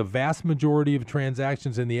handling the vast majority of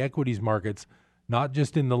transactions in the equities markets, not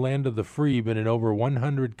just in the land of the free, but in over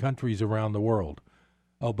 100 countries around the world.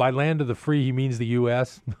 Oh, by land of the free, he means the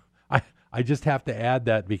U.S.? I just have to add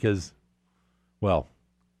that because, well,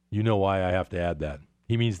 you know why I have to add that.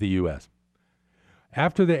 He means the U.S.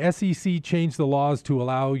 After the SEC changed the laws to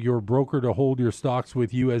allow your broker to hold your stocks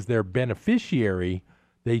with you as their beneficiary,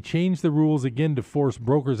 they changed the rules again to force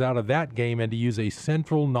brokers out of that game and to use a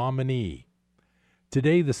central nominee.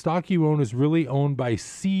 Today, the stock you own is really owned by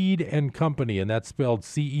Seed & Company, and that's spelled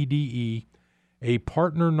C-E-D-E, a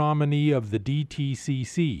partner nominee of the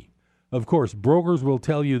DTCC. Of course, brokers will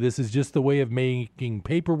tell you this is just the way of making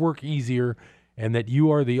paperwork easier and that you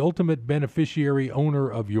are the ultimate beneficiary owner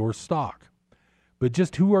of your stock. But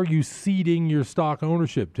just who are you ceding your stock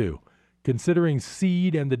ownership to? Considering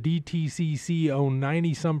Seed and the DTCC own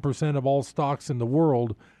 90-some% of all stocks in the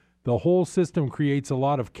world, the whole system creates a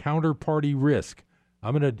lot of counterparty risk.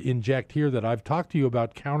 I'm going to inject here that I've talked to you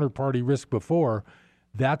about counterparty risk before.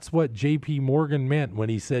 That's what J.P. Morgan meant when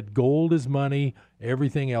he said gold is money,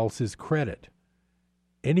 everything else is credit.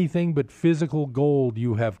 Anything but physical gold,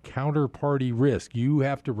 you have counterparty risk. You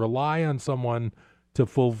have to rely on someone to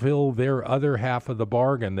fulfill their other half of the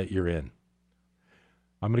bargain that you're in.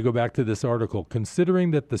 I'm going to go back to this article. Considering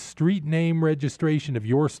that the street name registration of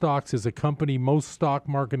your stocks is a company most stock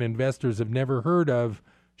market investors have never heard of,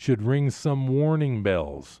 should ring some warning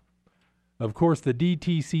bells. Of course, the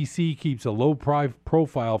DTCC keeps a low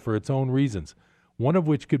profile for its own reasons, one of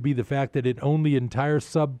which could be the fact that it owned the entire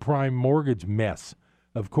subprime mortgage mess.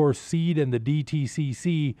 Of course, Seed and the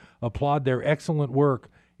DTCC applaud their excellent work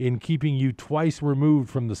in keeping you twice removed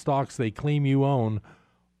from the stocks they claim you own,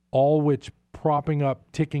 all which propping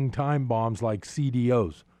up ticking time bombs like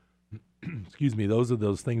CDOs. Excuse me, those are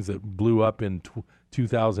those things that blew up in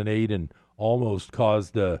 2008 and almost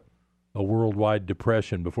caused a worldwide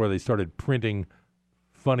depression before they started printing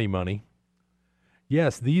funny money.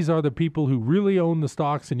 Yes, these are the people who really own the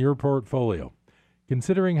stocks in your portfolio.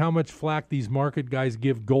 Considering how much flack these market guys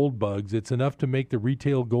give gold bugs, it's enough to make the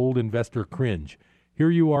retail gold investor cringe. Here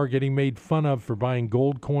you are getting made fun of for buying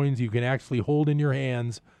gold coins you can actually hold in your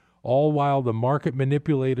hands, all while the market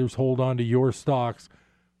manipulators hold on to your stocks,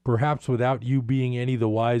 perhaps without you being any the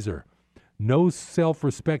wiser. No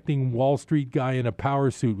self-respecting Wall Street guy in a power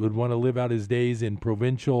suit would want to live out his days in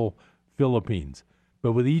provincial Philippines.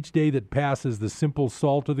 But with each day that passes, the simple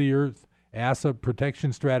salt of the earth asset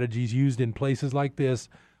protection strategies used in places like this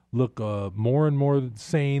look more and more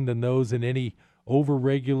sane than those in any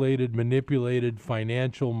overregulated, manipulated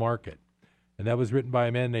financial market. And that was written by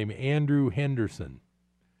a man named Andrew Henderson.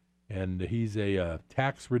 And he's a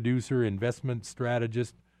tax reducer, investment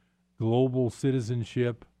strategist, global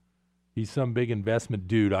citizenship. He's some big investment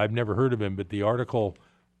dude. I've never heard of him, but the article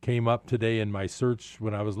came up today in my search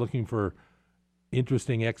when I was looking for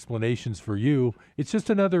interesting explanations for you. It's just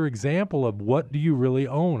another example of what do you really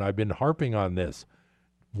own. I've been harping on this.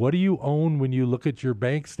 What do you own when you look at your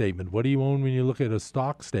bank statement? What do you own when you look at a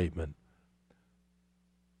stock statement?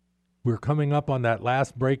 We're coming up on that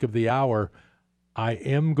last break of the hour. I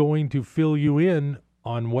am going to fill you in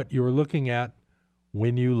on what you're looking at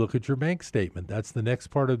when you look at your bank statement. That's the next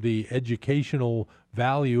part of the educational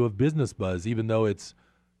value of Business Buzz, even though it's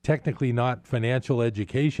technically not financial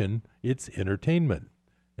education, it's entertainment.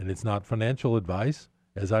 And it's not financial advice,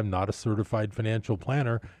 as I'm not a certified financial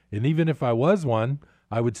planner. And even if I was one,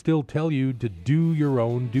 I would still tell you to do your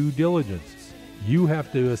own due diligence. You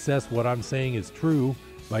have to assess what I'm saying is true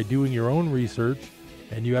by doing your own research,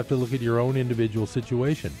 and you have to look at your own individual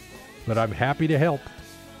situation. But I'm happy to help.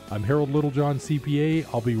 I'm Harold Littlejohn, CPA.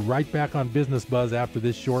 I'll be right back on Business Buzz after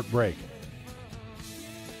this short break.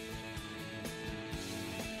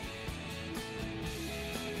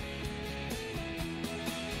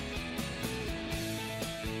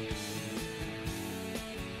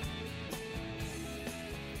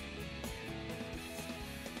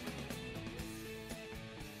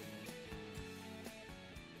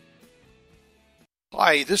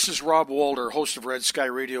 Hi, this is Rob Walter, host of Red Sky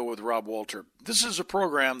Radio with Rob Walter. This is a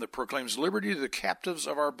program that proclaims liberty to the captives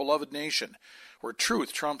of our beloved nation, where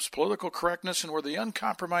truth trumps political correctness and where the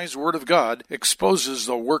uncompromised Word of God exposes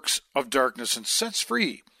the works of darkness and sets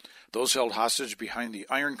free those held hostage behind the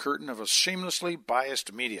iron curtain of a shamelessly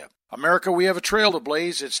biased media. America, we have a trail to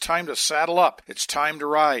blaze. It's time to saddle up. It's time to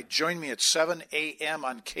ride. Join me at 7 a.m.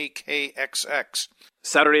 on KKXX.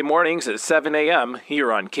 Saturday mornings at 7 a.m.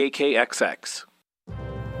 here on KKXX.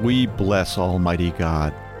 We bless Almighty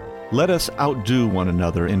God. Let us outdo one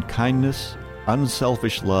another in kindness,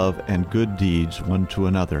 unselfish love, and good deeds one to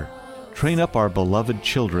another. Train up our beloved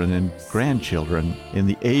children and grandchildren in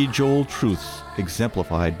the age-old truths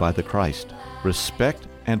exemplified by the Christ. Respect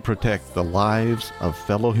and protect the lives of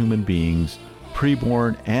fellow human beings,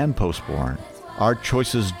 preborn and postborn. Our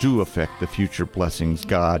choices do affect the future blessings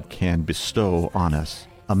God can bestow on us.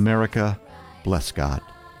 America, bless God.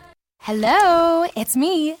 Hello, it's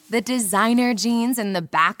me, the designer jeans in the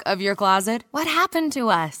back of your closet. What happened to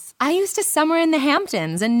us? I used to summer in the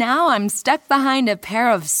Hamptons, and now I'm stuck behind a pair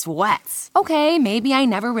of sweats. Okay, maybe I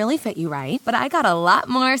never really fit you right, but I got a lot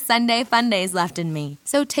more Sunday fun days left in me.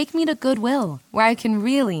 So take me to Goodwill, where I can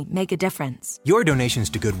really make a difference. Your donations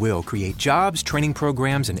to Goodwill create jobs, training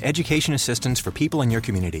programs, and education assistance for people in your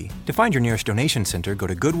community. To find your nearest donation center, go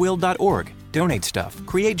to goodwill.org. Donate stuff.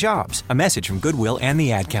 Create jobs. A message from Goodwill and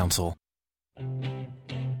the Ad Council.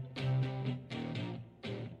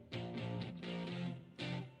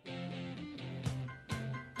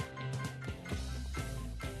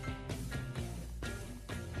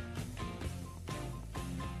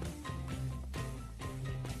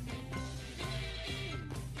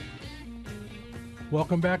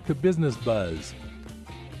 Welcome back to Business Buzz.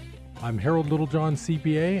 I'm Harold Littlejohn,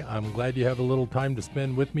 CPA. I'm glad you have a little time to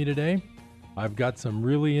spend with me today. I've got some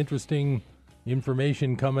really interesting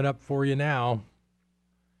information coming up for you now.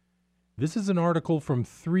 This is an article from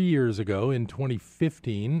 3 years ago in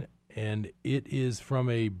 2015, and it is from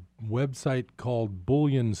a website called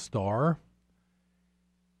Bullion Star.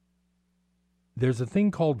 There's a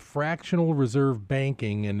thing called fractional reserve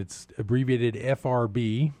banking, and it's abbreviated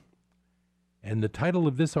FRB. And the title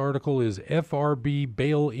of this article is FRB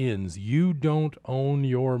Bail-Ins. You don't own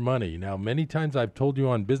your money. Now, many times I've told you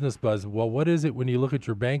on Business Buzz, well, what is it when you look at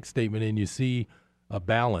your bank statement and you see a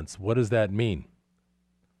balance. What does that mean?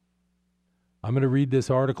 I'm going to read this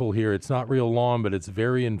article here. It's not real long, but it's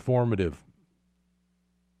very informative.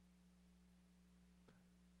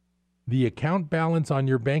 The account balance on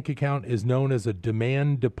your bank account is known as a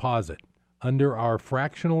demand deposit. Under our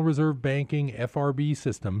fractional reserve banking FRB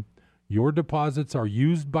system, your deposits are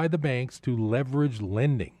used by the banks to leverage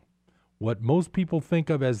lending. What most people think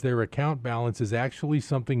of as their account balance is actually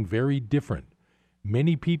something very different.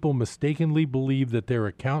 Many people mistakenly believe that their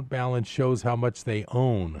account balance shows how much they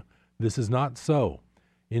own. This is not so.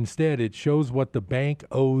 Instead, it shows what the bank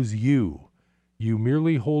owes you. You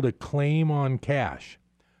merely hold a claim on cash.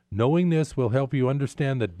 Knowing this will help you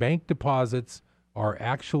understand that bank deposits are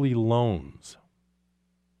actually loans.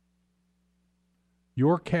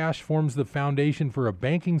 Your cash forms the foundation for a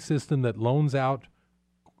banking system that loans out,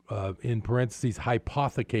 in parentheses,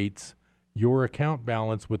 hypothecates your account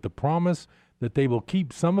balance with the promise that they will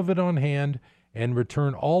keep some of it on hand and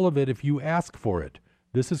return all of it if you ask for it.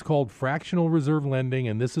 This is called fractional reserve lending,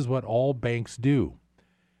 and this is what all banks do.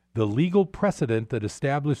 The legal precedent that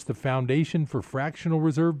established the foundation for fractional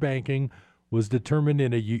reserve banking was determined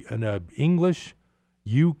in a English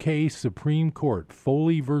UK Supreme Court,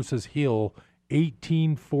 Foley versus Hill,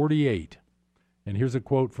 1848. And here's a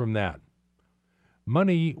quote from that.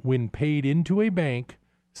 Money, when paid into a bank,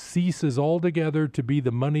 ceases altogether to be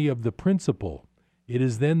the money of the principal. It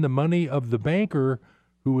is then the money of the banker,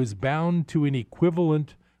 who is bound to an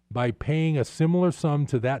equivalent by paying a similar sum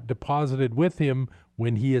to that deposited with him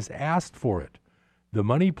when he is asked for it. The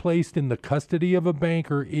money placed in the custody of a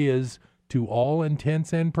banker is, to all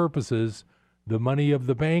intents and purposes, the money of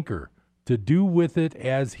the banker, to do with it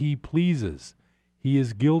as he pleases. He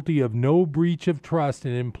is guilty of no breach of trust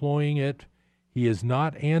in employing it. He is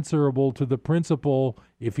not answerable to the principal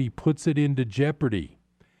if he puts it into jeopardy.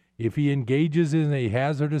 If he engages in a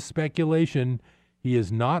hazardous speculation, he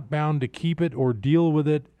is not bound to keep it or deal with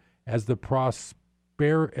it as the property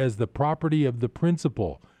of the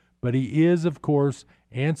principal, but he is, of course,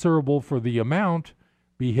 answerable for the amount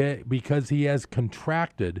because he has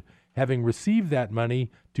contracted, having received that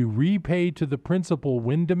money, to repay to the principal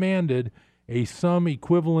when demanded a sum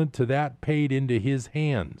equivalent to that paid into his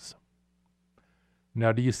hands.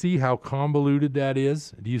 Now, do you see how convoluted that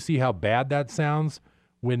is? Do you see how bad that sounds?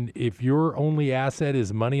 If your only asset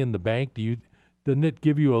is money in the bank, doesn't it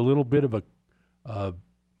give you a little bit of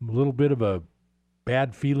a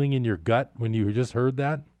bad feeling in your gut when you just heard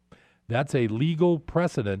that? That's a legal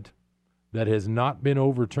precedent that has not been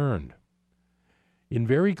overturned. I'm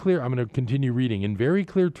going to continue reading. In very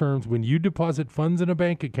clear terms, when you deposit funds in a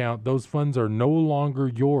bank account, those funds are no longer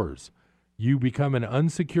yours. You become an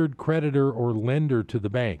unsecured creditor or lender to the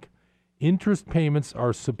bank. Interest payments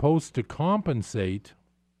are supposed to compensate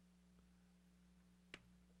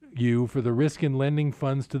you for the risk in lending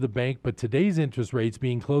funds to the bank, but today's interest rates,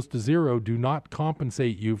 being close to zero, do not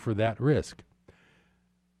compensate you for that risk.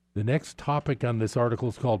 The next topic on this article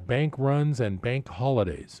is called Bank Runs and Bank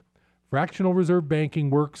Holidays. Fractional reserve banking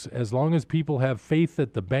works as long as people have faith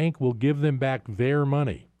that the bank will give them back their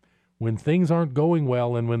money. When things aren't going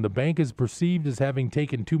well and when the bank is perceived as having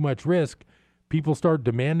taken too much risk, people start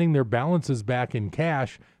demanding their balances back in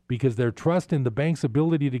cash because their trust in the bank's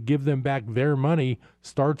ability to give them back their money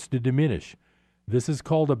starts to diminish. This is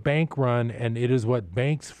called a bank run, and it is what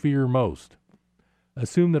banks fear most.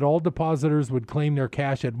 Assume that all depositors would claim their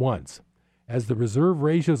cash at once. As the reserve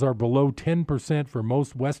ratios are below 10% for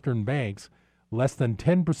most Western banks, less than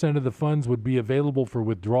 10% of the funds would be available for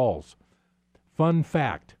withdrawals. Fun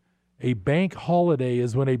fact, a bank holiday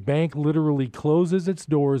is when a bank literally closes its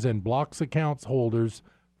doors and blocks account holders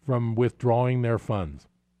from withdrawing their funds.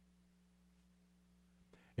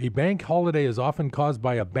 A bank holiday is often caused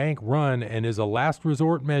by a bank run and is a last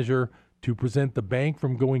resort measure to prevent the bank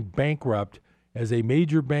from going bankrupt, as a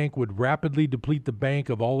major bank would rapidly deplete the bank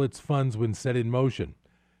of all its funds when set in motion.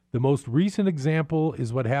 The most recent example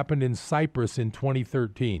is what happened in Cyprus in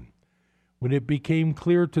 2013. When it became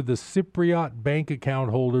clear to the Cypriot bank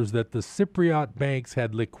account holders that the Cypriot banks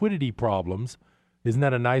had liquidity problems, isn't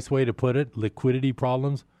that a nice way to put it, liquidity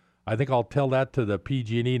problems? I think I'll tell that to the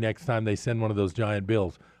PG&E next time they send one of those giant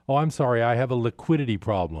bills. Oh, I'm sorry, I have a liquidity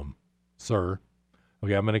problem, sir.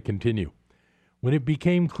 Okay, I'm going to continue. When it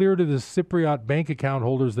became clear to the Cypriot bank account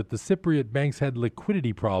holders that the Cypriot banks had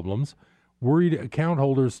liquidity problems, worried account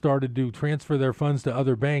holders started to transfer their funds to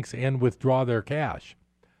other banks and withdraw their cash.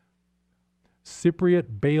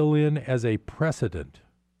 Cypriot bail-in as a precedent.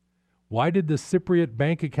 Why did the Cypriot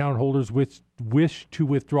bank account holders wish to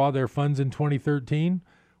withdraw their funds in 2013?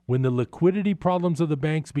 When the liquidity problems of the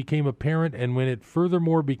banks became apparent and when it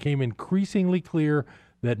furthermore became increasingly clear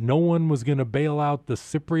that no one was going to bail out the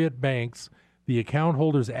Cypriot banks, the account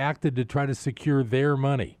holders acted to try to secure their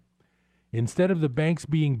money. Instead of the banks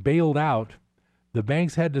being bailed out, the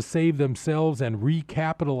banks had to save themselves and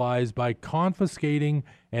recapitalize by confiscating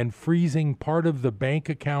and freezing part of the bank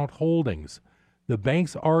account holdings. The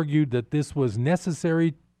banks argued that this was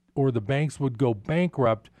necessary or the banks would go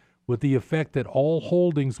bankrupt, with the effect that all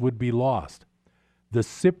holdings would be lost. The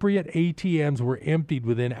Cypriot ATMs were emptied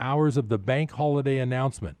within hours of the bank holiday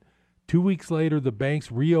announcement. 2 weeks later, the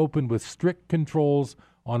banks reopened with strict controls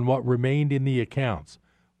on what remained in the accounts.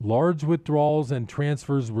 Large withdrawals and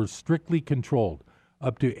transfers were strictly controlled.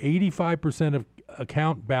 Up to 85% of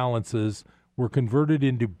account balances were converted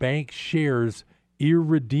into bank shares,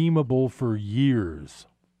 irredeemable for years.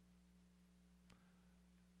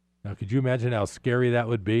 Now, could you imagine how scary that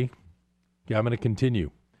would be? Okay, I'm going to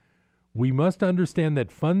continue. We must understand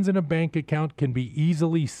that funds in a bank account can be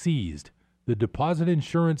easily seized. The deposit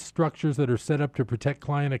insurance structures that are set up to protect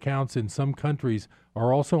client accounts in some countries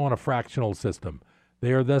are also on a fractional system.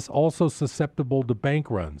 They are thus also susceptible to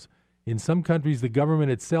bank runs. In some countries, the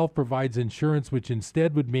government itself provides insurance, which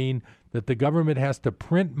instead would mean that the government has to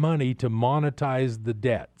print money to monetize the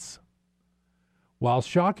debts. While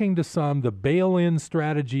shocking to some, the bail-in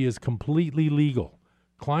strategy is completely legal.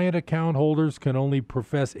 Client account holders can only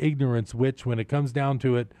profess ignorance, which, when it comes down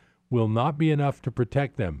to it, will not be enough to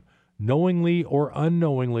protect them. Knowingly or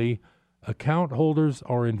unknowingly, account holders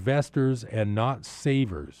are investors and not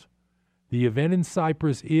savers. The event in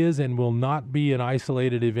Cyprus is and will not be an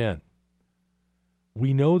isolated event.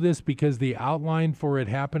 We know this because the outline for it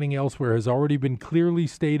happening elsewhere has already been clearly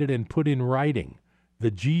stated and put in writing.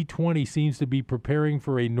 The G20 seems to be preparing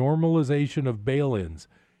for a normalization of bail-ins.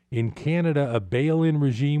 In Canada, a bail-in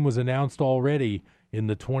regime was announced already in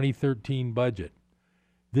the 2013 budget.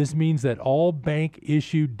 This means that all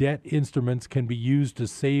bank-issued debt instruments can be used to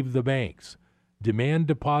save the banks. Demand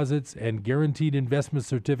deposits and guaranteed investment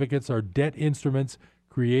certificates are debt instruments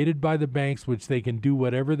created by the banks which they can do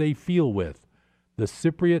whatever they feel with. The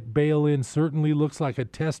Cypriot bail-in certainly looks like a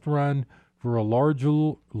test run for a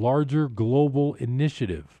larger global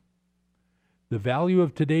initiative. The value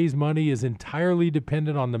of today's money is entirely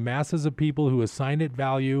dependent on the masses of people who assign it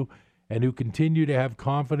value and who continue to have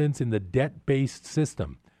confidence in the debt-based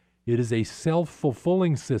system. It is a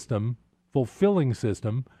self-fulfilling system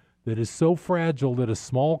that is so fragile that a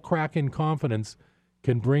small crack in confidence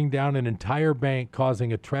can bring down an entire bank,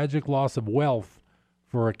 causing a tragic loss of wealth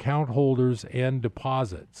for account holders and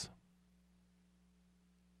deposits.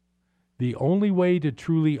 The only way to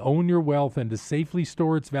truly own your wealth and to safely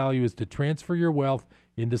store its value is to transfer your wealth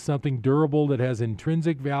into something durable that has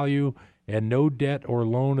intrinsic value and no debt or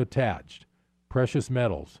loan attached. Precious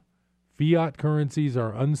metals. Fiat currencies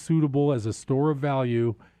are unsuitable as a store of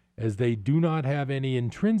value as they do not have any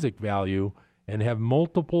intrinsic value and have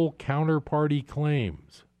multiple counterparty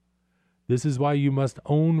claims. This is why you must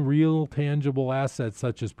own real tangible assets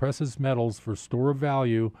such as precious metals for store of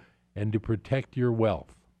value and to protect your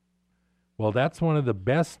wealth. Well, that's one of the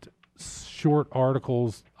best short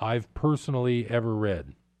articles I've personally ever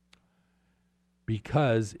read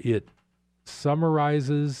because it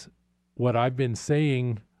summarizes what I've been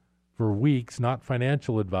saying for weeks, not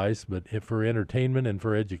financial advice, but for entertainment and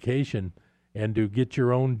for education. And to get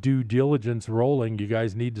your own due diligence rolling, you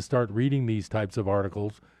guys need to start reading these types of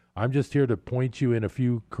articles. I'm just here to point you in a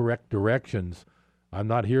few correct directions. I'm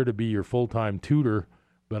not here to be your full-time tutor,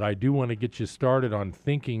 but I do want to get you started on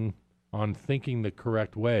thinking the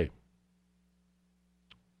correct way.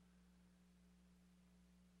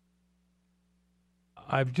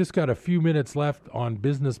 I've just got a few minutes left on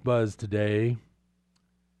Business Buzz today,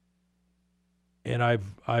 and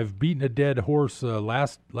I've beaten a dead horse.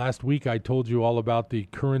 Last week I told you all about the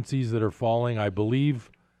currencies that are falling. I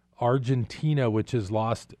believe Argentina, which has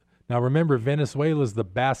lost. Now remember, Venezuela's the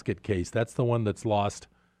basket case. That's the one that's lost.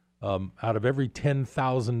 Out of every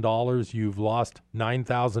 $10,000, you've lost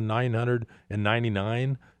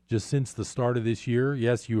 $9,999 just since the start of this year.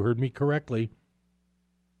 Yes, you heard me correctly.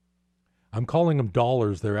 I'm calling them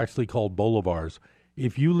dollars. They're actually called bolivars.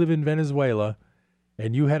 If you live in Venezuela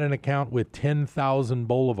and you had an account with 10,000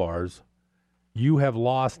 bolivars, you have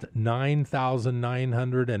lost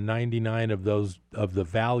 9,999 of those of the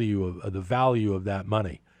value of that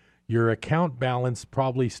money. Your account balance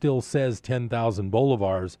probably still says 10,000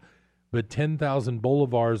 bolivars, but 10,000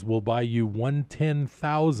 bolivars will buy you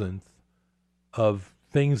 1/10,000th of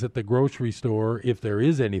things at the grocery store, if there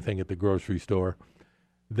is anything at the grocery store,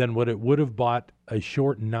 than what it would have bought a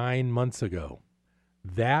short 9 months ago.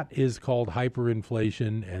 That is called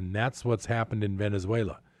hyperinflation, and that's what's happened in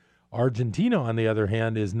Venezuela. Argentina, on the other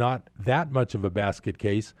hand, is not that much of a basket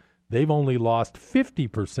case. They've only lost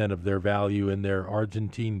 50% of their value in their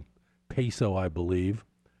Argentine peso, I believe.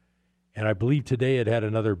 And I believe today it had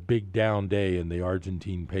another big down day in the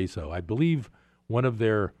Argentine peso. I believe one of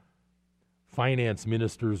their finance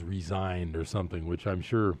ministers resigned or something, which I'm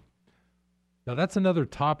sure. Now, that's another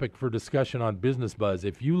topic for discussion on Business Buzz.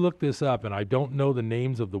 If you look this up, and I don't know the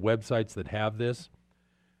names of the websites that have this,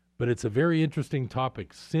 but it's a very interesting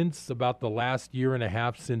topic. Since about the last year and a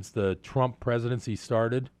half since the Trump presidency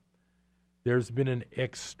started, there's been an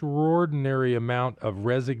extraordinary amount of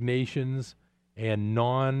resignations and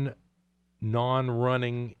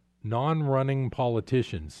non-running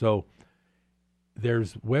politicians. So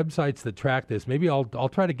there's websites that track this. Maybe I'll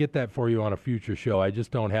try to get that for you on a future show. I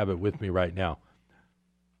just don't have it with me right now.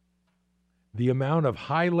 The amount of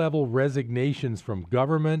high-level resignations from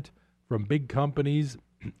government, from big companies,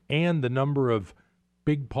 and the number of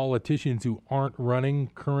big politicians who aren't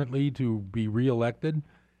running currently to be reelected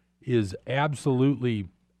is absolutely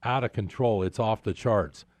out of control. It's off the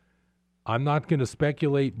charts. I'm not going to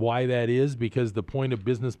speculate why that is, because the point of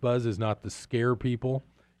Business Buzz is not to scare people.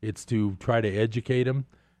 It's to try to educate them.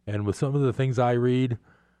 And with some of the things I read,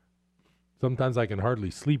 sometimes I can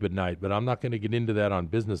hardly sleep at night, but I'm not going to get into that on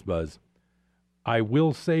Business Buzz. I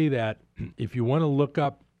will say that if you want to look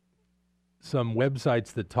up some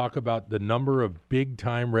websites that talk about the number of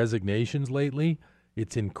big-time resignations lately,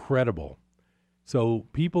 it's incredible. So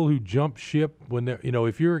people who jump ship when they're,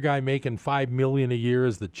 if you're a guy making $5 million a year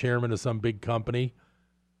as the chairman of some big company,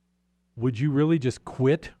 would you really just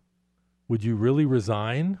quit? Would you really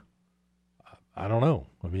resign? I don't know.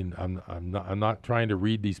 I mean, I'm not trying to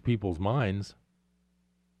read these people's minds.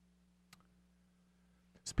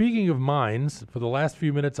 Speaking of minds, for the last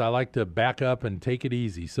few minutes, I like to back up and take it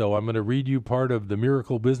easy. So I'm going to read you part of the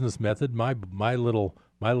Miracle Business Method, my little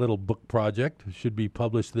book project. It should be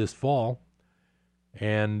published this fall.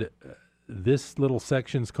 And this little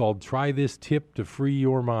section's called Try This Tip to Free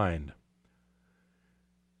Your Mind.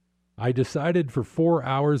 I decided for 4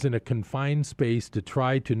 hours in a confined space to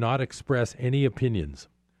try to not express any opinions.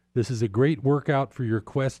 This is a great workout for your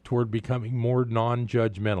quest toward becoming more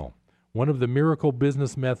non-judgmental. One of the Miracle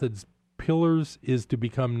Business Method's pillars is to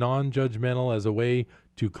become non-judgmental as a way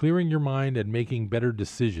to clearing your mind and making better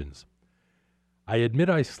decisions. I admit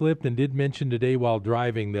I slipped and did mention today while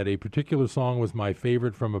driving that a particular song was my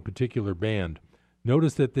favorite from a particular band.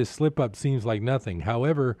 Notice that this slip-up seems like nothing.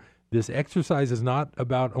 However, this exercise is not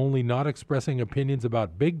about only not expressing opinions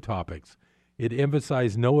about big topics. It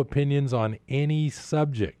emphasizes no opinions on any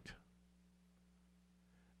subject.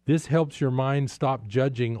 This helps your mind stop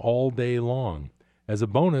judging all day long. As a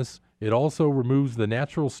bonus, it also removes the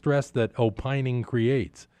natural stress that opining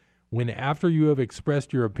creates. When after you have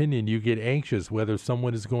expressed your opinion, you get anxious whether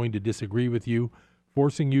someone is going to disagree with you,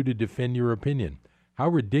 forcing you to defend your opinion. How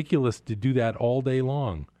ridiculous to do that all day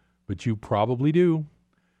long, but you probably do.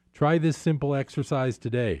 Try this simple exercise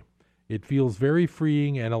today. It feels very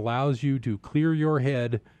freeing and allows you to clear your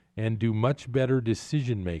head and do much better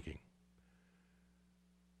decision making.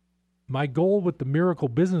 My goal with the Miracle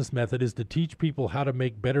Business Method is to teach people how to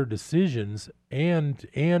make better decisions and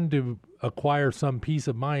to acquire some peace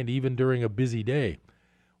of mind even during a busy day.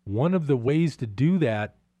 One of the ways to do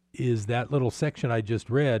that is that little section I just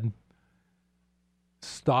read.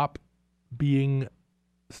 Stop being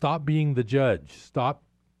the judge. Stop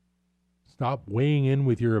weighing in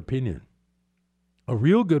with your opinion. A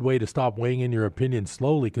real good way to stop weighing in your opinion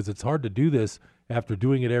slowly, because it's hard to do this after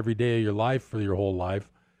doing it every day of your life for your whole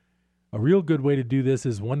life. A real good way to do this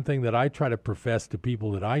is one thing that I try to profess to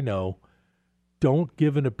people that I know. Don't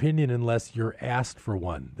give an opinion unless you're asked for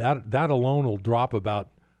one. That alone will drop about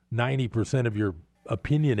 90% of your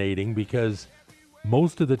opinionating, because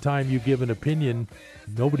most of the time you give an opinion,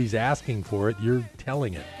 nobody's asking for it. You're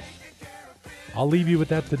telling it. I'll leave you with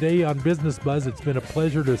that today on Business Buzz. It's been a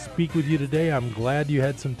pleasure to speak with you today. I'm glad you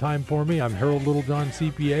had some time for me. I'm Harold Littlejohn,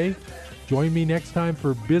 CPA. Join me next time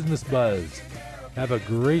for Business Buzz. Have a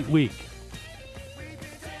great week.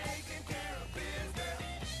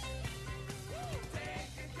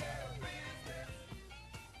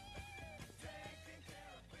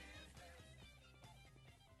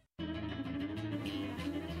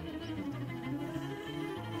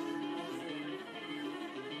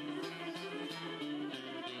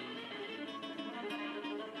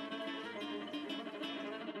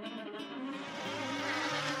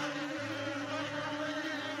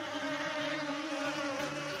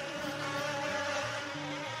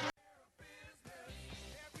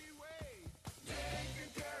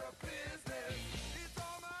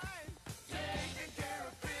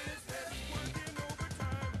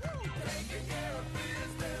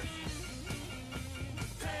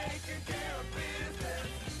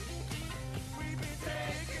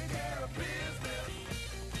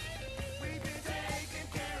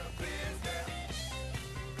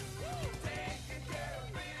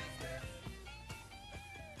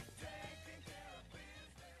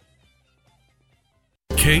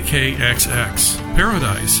 KKXX,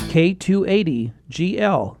 Paradise.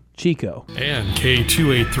 K280GL, Chico. And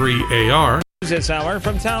K283AR. This hour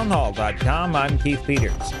from townhall.com, I'm Keith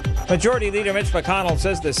Peters. Majority Leader Mitch McConnell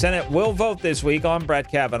says the Senate will vote this week on Brett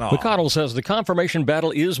Kavanaugh. McConnell says the confirmation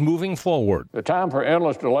battle is moving forward. The time for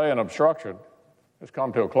endless delay and obstruction has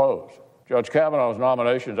come to a close. Judge Kavanaugh's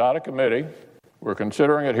nomination is out of committee. We're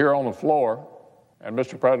considering it here on the floor, and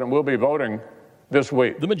Mr. President, we'll be voting this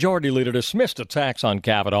week. The Majority Leader dismissed attacks on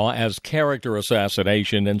Kavanaugh as character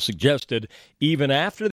assassination and suggested even after